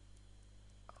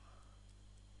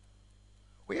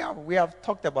We have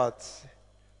talked about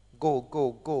go,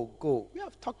 go, go, go. We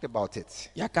have talked about it.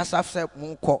 Yakasa se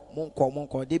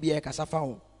monko de bia yakasa fa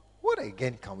ho. What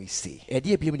again can we say? E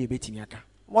de bia me betimi aka.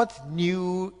 What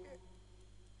new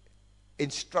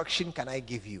instruction can I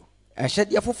give you? E hye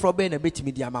de foforo be na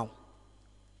betimi di ama wo.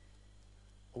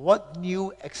 What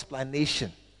new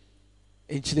explanation?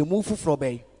 Enchilemu foforo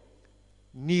be.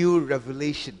 New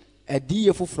revelation E di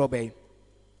ye foforo be.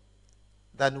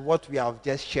 Than what we have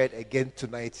just shared again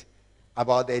tonight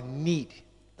about the need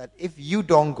that if you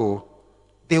don't go,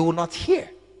 they will not hear.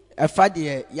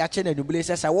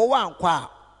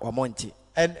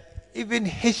 And even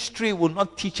history will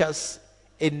not teach us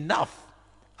enough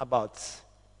about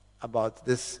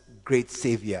this great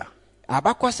Savior.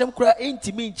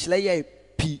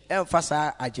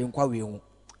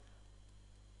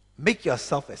 Make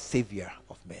yourself a savior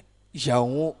of men.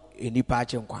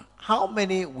 How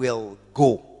many will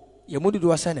go?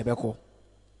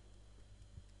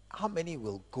 How many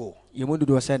will go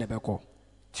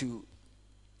to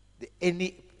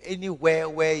anywhere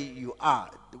where you are,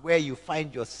 where you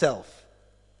find yourself,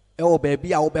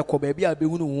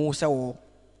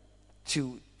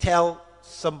 to tell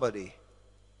somebody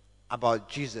about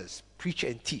Jesus, preach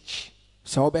and teach?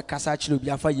 I want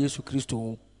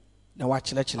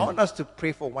us to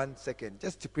pray for 1 second,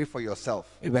 just to pray for yourself.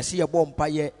 That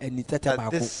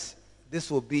this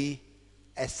will be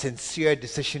a sincere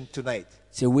decision tonight.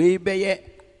 If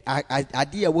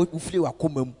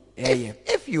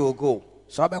you will go,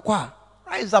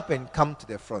 rise up and come to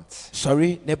the front.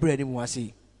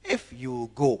 If you will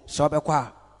go,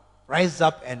 rise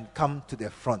up and come to the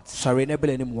front.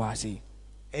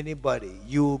 Anybody,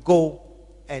 you will go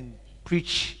and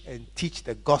preach and teach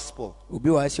the gospel.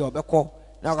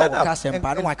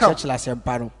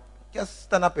 Just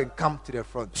stand up and come to the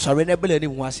front.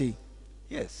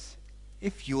 Yes.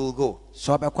 If you will go.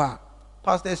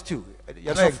 Pastors too.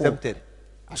 You're not exempted.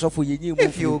 If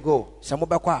you will go.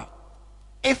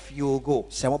 If you will go.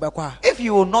 If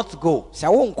you will not go,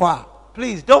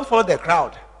 please don't follow the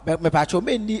crowd.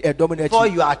 Before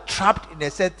you are trapped in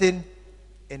a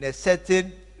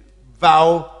certain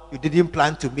vow you didn't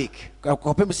plan to make. Don't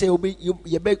follow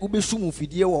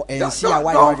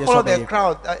the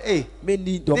crowd. Hey,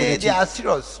 they are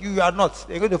serious. You are not.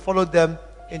 They're going to follow them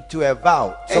into a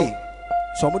vow. Hey.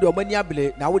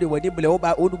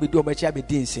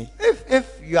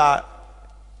 If you are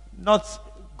not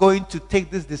going to take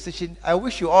this decision, I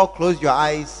wish you all close your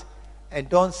eyes and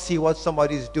don't see what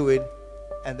somebody is doing,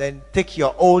 and then take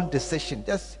your own decision.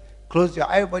 Just close your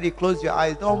eyes. Everybody close your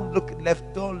eyes. Don't look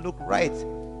left, don't look right.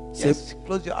 Just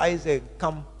close your eyes and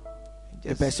come.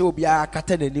 And just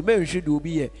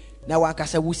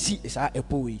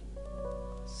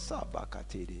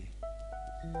Sabakatede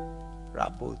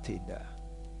Rabotinda.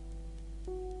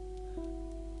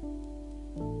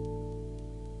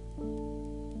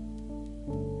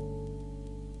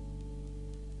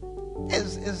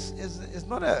 It's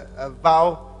not a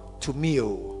vow to me.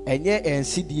 Me,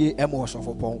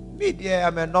 dear,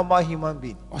 I'm a normal human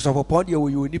being. I'm just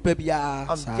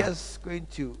going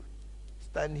to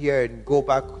stand here and go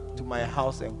back to my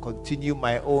house and continue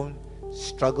my own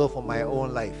struggle for my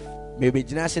own life.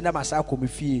 But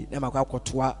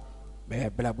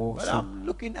I'm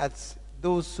looking at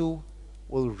those who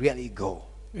will really go.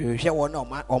 You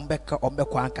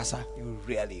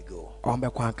really go.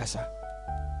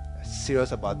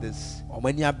 Serious about this.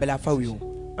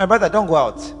 My brother, don't go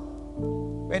out.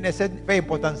 When they said very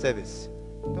important service,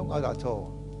 don't go out at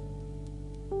all.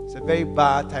 It's a very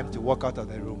bad time to walk out of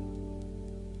the room.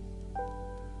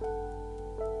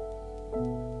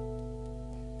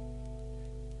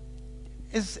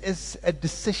 It's a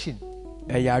decision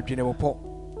that you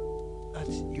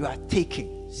are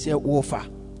taking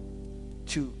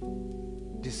to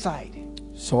decide.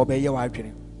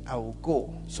 I will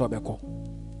go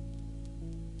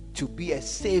to be a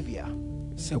savior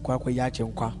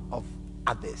of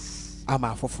others.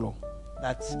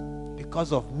 That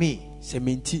because of me,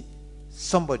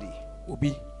 somebody will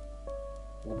be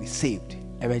saved.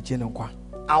 I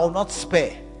will not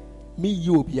spare.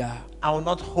 I will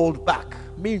not hold back.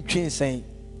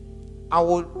 I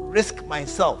will risk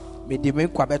myself. It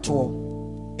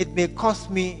may cost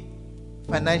me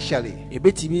financially. It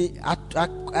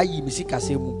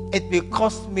may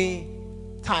cost me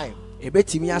time. It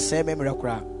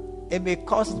may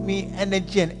cost me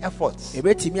energy and efforts. It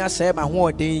may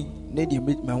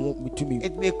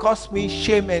cost me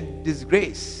shame and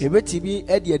disgrace. But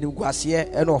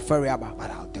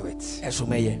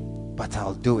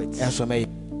I'll do it. But I'll do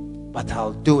it. But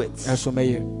I'll do it.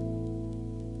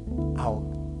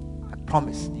 I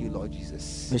promise you, Lord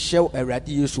Jesus, I'll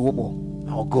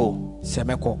go.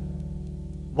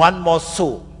 one more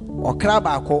soul, ɔkra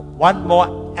baako, one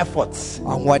more effort.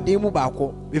 ahoɔden mu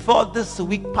baako, Before this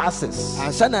week passes,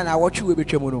 ansa na nawɔtwe wɔ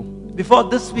betwa mu no, before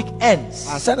this week ends,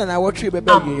 ansa na nawɔtwe bɛbɛ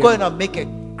I'm wie going to make a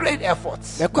great effort.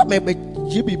 mɛkɔ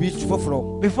mɛbɛgye biribi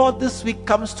foforɔ, Before this week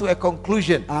comes to a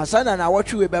conclusion, ansa na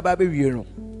nawɔtwe bɛba bɛwie no,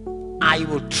 I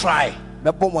will try.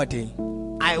 mɛbɔ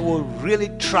mmɔden, I will really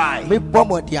try mɛbɔ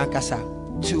mmɔden ankasa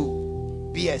to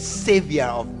be a savior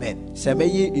of men. sɛ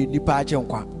mɛyɛ nnipa agye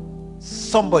nkwa.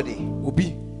 Somebody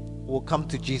Obi will come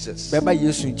to Jesus bɛba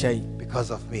Yesu nkyɛn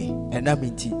because of me. ɛnam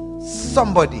nti,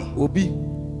 Somebody obi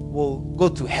will go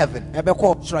to heaven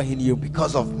ɛbɛkɔ ɔsoro ahenni mu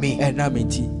because of me. ɛnam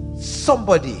nti,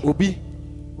 Somebody obi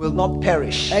will not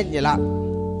perish ɛnyela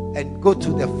and go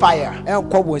to the fire ɛnkɔ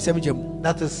bɔnsɛm gya mu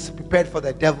that is prepared for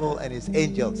the devil and his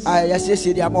angels. a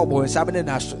yɛasiesie de ama ɔbɔnsam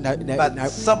ne But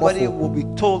somebody will be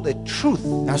told the truth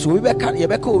na so obi bɛka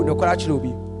yɛbɛka o nokwara kyerɛ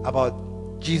obi about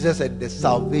Jesus and the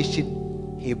salvation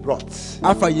he brought.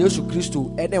 afa Yesu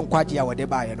Kristo ɛne nkwagye a wɔde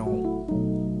baeɛ no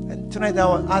ho. And tonight I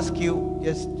will ask you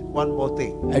just one more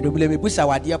thing. ɛdomile mebusa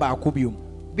wadeɛ baako biom,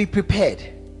 Be prepared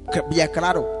biɛ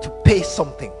kra do to pay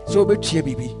something. sɛ wobɛtua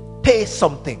biribi, Pay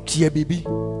something. tua biribi,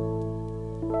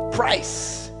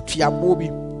 Price. tua boɔ bi,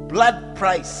 Blood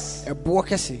price. ɛboɔ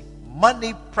kɛse,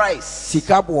 Money price.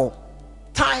 sika boɔ,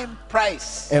 Time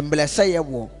price. ɛmblɛsɛyɛ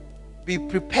boɔ, Be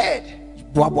prepared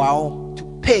boaboa ho to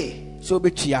pay sɛ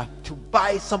wobɛtua, to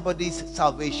buy somebody's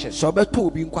salvation. sɛ wobɛtɔ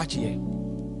obi nkwagyeɛ,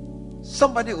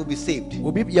 Somebody will be saved.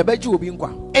 obi yɛbɛgye obi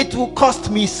nkwa, It will cost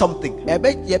me something.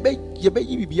 yɛbɛyi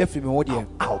biribi afiri me ho deɛ,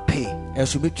 I'll pay.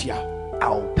 ɛso mɛtua,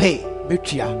 I'll pay.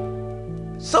 mɛtua,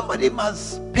 Somebody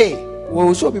must pay.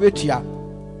 wɔ sɛ obi bɛtua.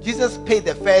 Jesus paid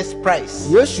the first price.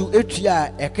 Yesu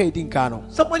etua a ɛka edi nka no,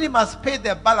 Somebody must pay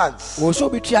the balance. wɔ sɛ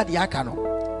obi tua deɛ aka no,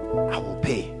 I will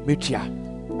pay. mɛtua,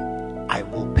 I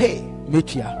will pay.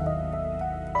 mɛtua,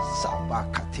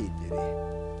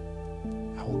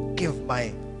 Sabakatedere. I will give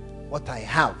my what I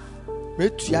have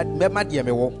mɛtua, mɛma deɛ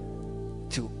mewɔ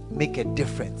to make a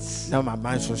difference na mama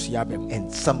nso so yɛ abɛm in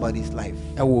somebody's life.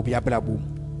 ɛwɔ obi abrabɔ mu.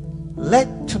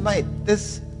 Let tonight,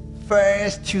 this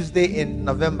first Tuesday in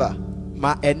November,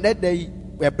 Ma ɛnɛ da yi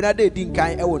ɛbena da edi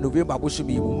nkan ɛwɔ November abosom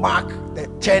yi mu, mark the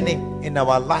turning in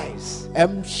our lives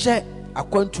ɛmhyɛ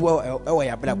akwantuo ɛwɔ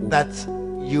yɛ abrabɔ mu. that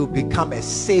you become a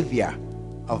savior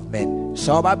of men.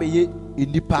 Sɛ ɔba bɛyɛ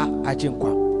nnipa agye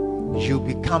nkwa, You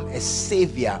become a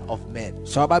savior of men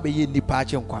sɛ ɔba bɛyɛ nnipa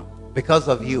agye nkwa, because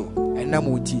of you, ɛnam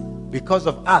wo nti, because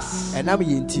of us. ɛnam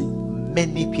yɛ nti,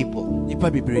 Many people, nnipa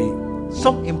bebree,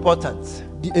 some important,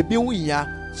 di ebi ho nya,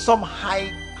 some high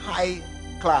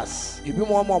class, ebi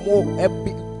mo ɔmo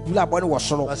ɛbi wulabɔ ne wɔ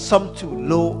soro, but some too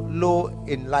low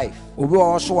in life. obi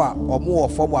wɔ hɔ so a ɔmo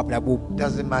wɔ fam wɔ abrabɔ mu.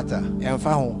 Doesn't matter.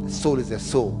 ɛmfa ho, The soul is a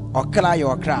soul. ɔkra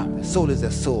yɛ ɔkra, The soul is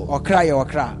a soul. ɔkra yɛ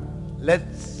ɔkra, Let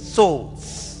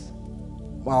souls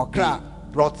ma ɔkra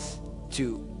brought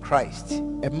to Christ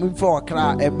ɛmfa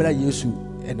ɔkra ɛmra Yesu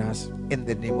ɛnas in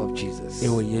the name of Jesus.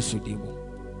 ɛwɔ Yesu din mu.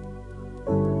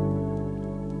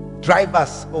 Drive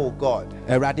us, oh God,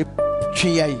 Awurade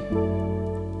twe yɛn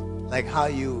like how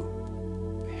you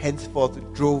henceforth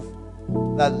drove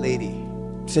that lady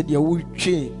sɛdeɛ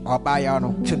wotwe ɔbaayɛ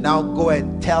no, to now go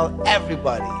and tell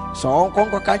everybody. sɛ ɔnkɔ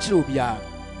nkɔka kyerɛ obiara,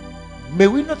 May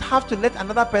we not have to let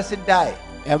another person die,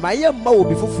 ɛma yɛmma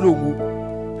obi foforɔ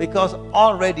mu, because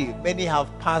already many have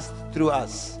passed through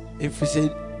us ɛfiri sɛ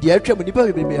deɛ atwa mu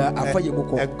nnipa bebree afa yɛ mu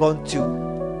kɔ and gone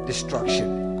to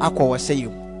destruction. akɔ wɔ sɛ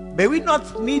yɛm. May we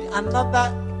not need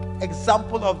another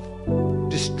example of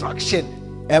destruction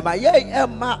ɛma yɛn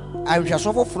ɛmma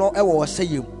ahwehwɛso foforɔ ɛwɔ wɔ sɛ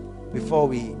yɛm before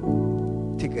we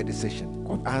take a decision.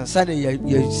 ansa na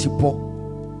yɛsi bɔ.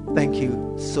 Thank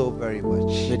you so very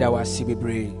much meda wɔ ase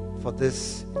bebree for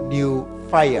this new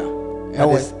fire that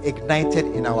Ewe. is ignited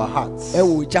in our hearts,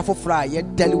 ɛwɔ gya foforɔ a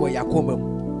yɛdale wɔ yɛn akoma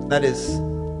mu, that is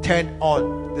turned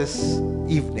on this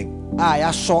evening, a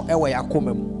yɛasɔ ɛwɔ yɛn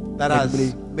akoma mu, that has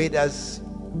Anwummere made us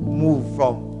move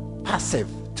from passive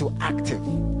to active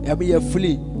ɛma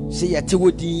yɛfiri sɛ yɛte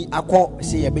hɔ din akɔ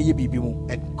sɛ yɛbɛyɛ biribi mu,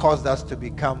 and caused us to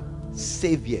become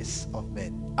saviors of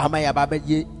men. ama yɛaba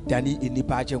bɛyɛ dane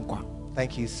nnipa agye nkwa.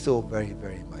 Thank you so very,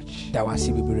 very much. Da wɔ ase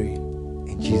bebree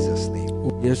In Jesus' name,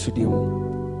 wɔ Yesu din mu.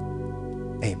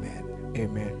 amen.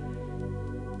 Amen.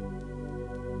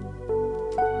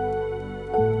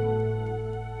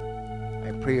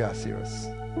 I pray you are serious.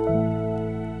 I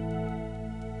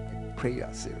pray you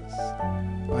are serious.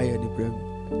 Mpaeɛ ne brɛ mu,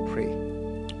 I pray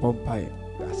bɔ mpaeɛ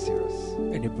you are serious.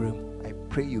 ne brɛ mu. I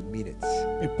pray you mean it.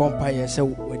 Mebɔ mpaeɛ sɛ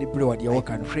w'ani bere wɔ deɛ I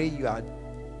wɔka no. pray you are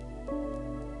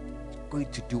going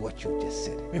to do what you just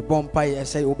said. Mebɔ mpaeɛ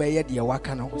sɛ wobɛyɛ deɛ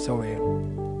wɔaka no sɛ wɔyɛ no.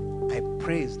 I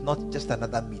pray it's not just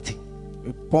another meeting.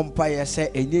 pompa ye say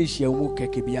enye hyiamu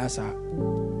keke bia sa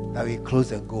that we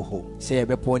close and go home, say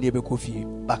ebepon ne ebekɔ fie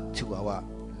back to our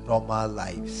normal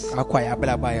lives. akwa ya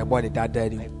bla ba ye body dada I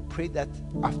ni pray that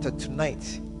after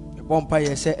tonight, pompa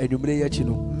ye say adumre ye chi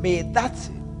no may that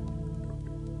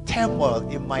turmoil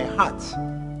in my heart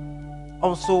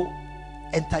also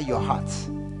enter your heart.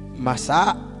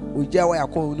 masa oja wa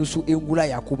yakɔ no so engura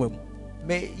yakoma mu.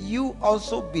 May you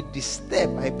also be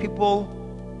disturbed by people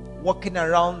walking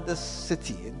around this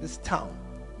city, in this town.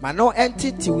 Mano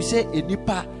entity we say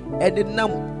enipa ede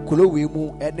nam kolowe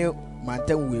mu ene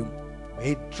mantan we mu.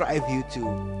 May it drive you to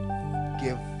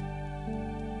give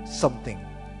something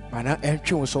Mana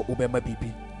entwe wo so obema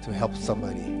bibi to help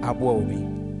somebody. aboa obi.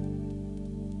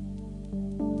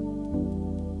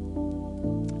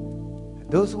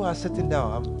 Those who are sitting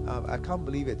down, I can't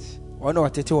believe it. Ono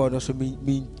watete wo no so mi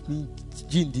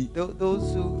jindi.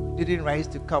 Those who didn't rise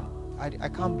to come, I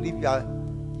can't believe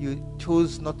you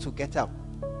chose not to get up.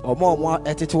 Omo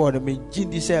etete wo no mi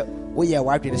jindi se wo ye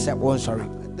wadwene se won sorry.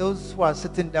 Those who are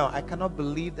sitting down, I cannot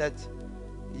believe that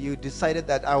you decided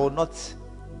that I will not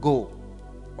go.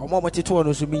 Omo matete wo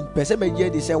no so mi pese me ye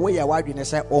di se wo ye wadwene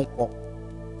se onko.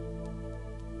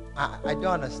 I don't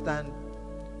understand.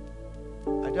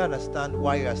 I don't understand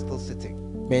why you are still sitting.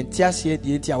 Mentiasie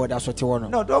die nti awoda so te wo no.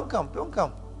 No, don't come. Don't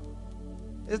come.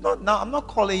 It's not now. I'm not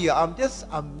calling you. I'm just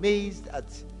amazed at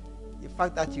the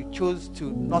fact that you chose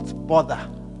to not bother.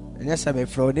 Enya se me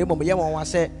fro ne mom ye won wa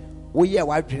se wo ye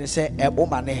wadwene se ebo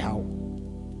ma ne hawo.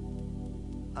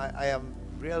 I am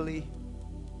really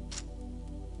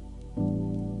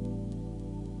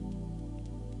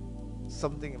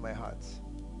something in my heart.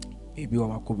 Ebi wo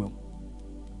makobam.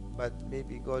 But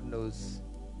maybe God knows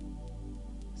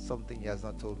something He has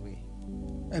not told me.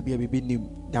 Ebi bibi nim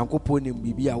Yankopon nim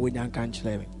bibi a wonya nka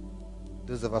nkyere me.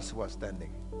 Those of us who are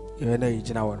standing, Ye na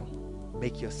yigina wo no.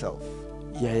 make yourself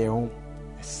Ye ho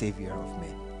a savior of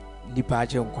men. nipa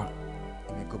agye nkwa.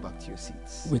 You may go back to your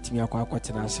seats. Wetimi akwa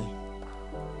akwatena ase.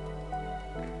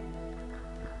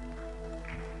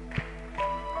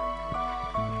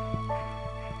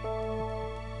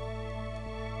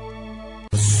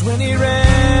 When he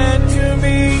ran to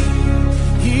me,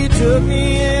 he took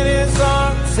me in his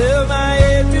arms, held my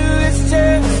head to his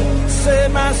chest,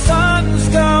 said, "My son's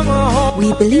come home."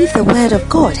 We believe the word of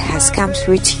God has come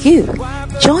through to you.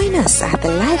 Join us at the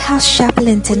Lighthouse Chapel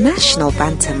International,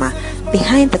 Bantama,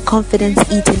 behind the Confidence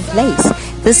Eating Place.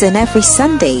 This is every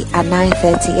Sunday at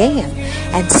 9:30 a.m.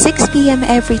 and 6 p.m.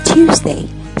 every Tuesday.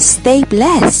 Stay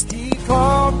blessed. He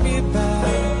called me back.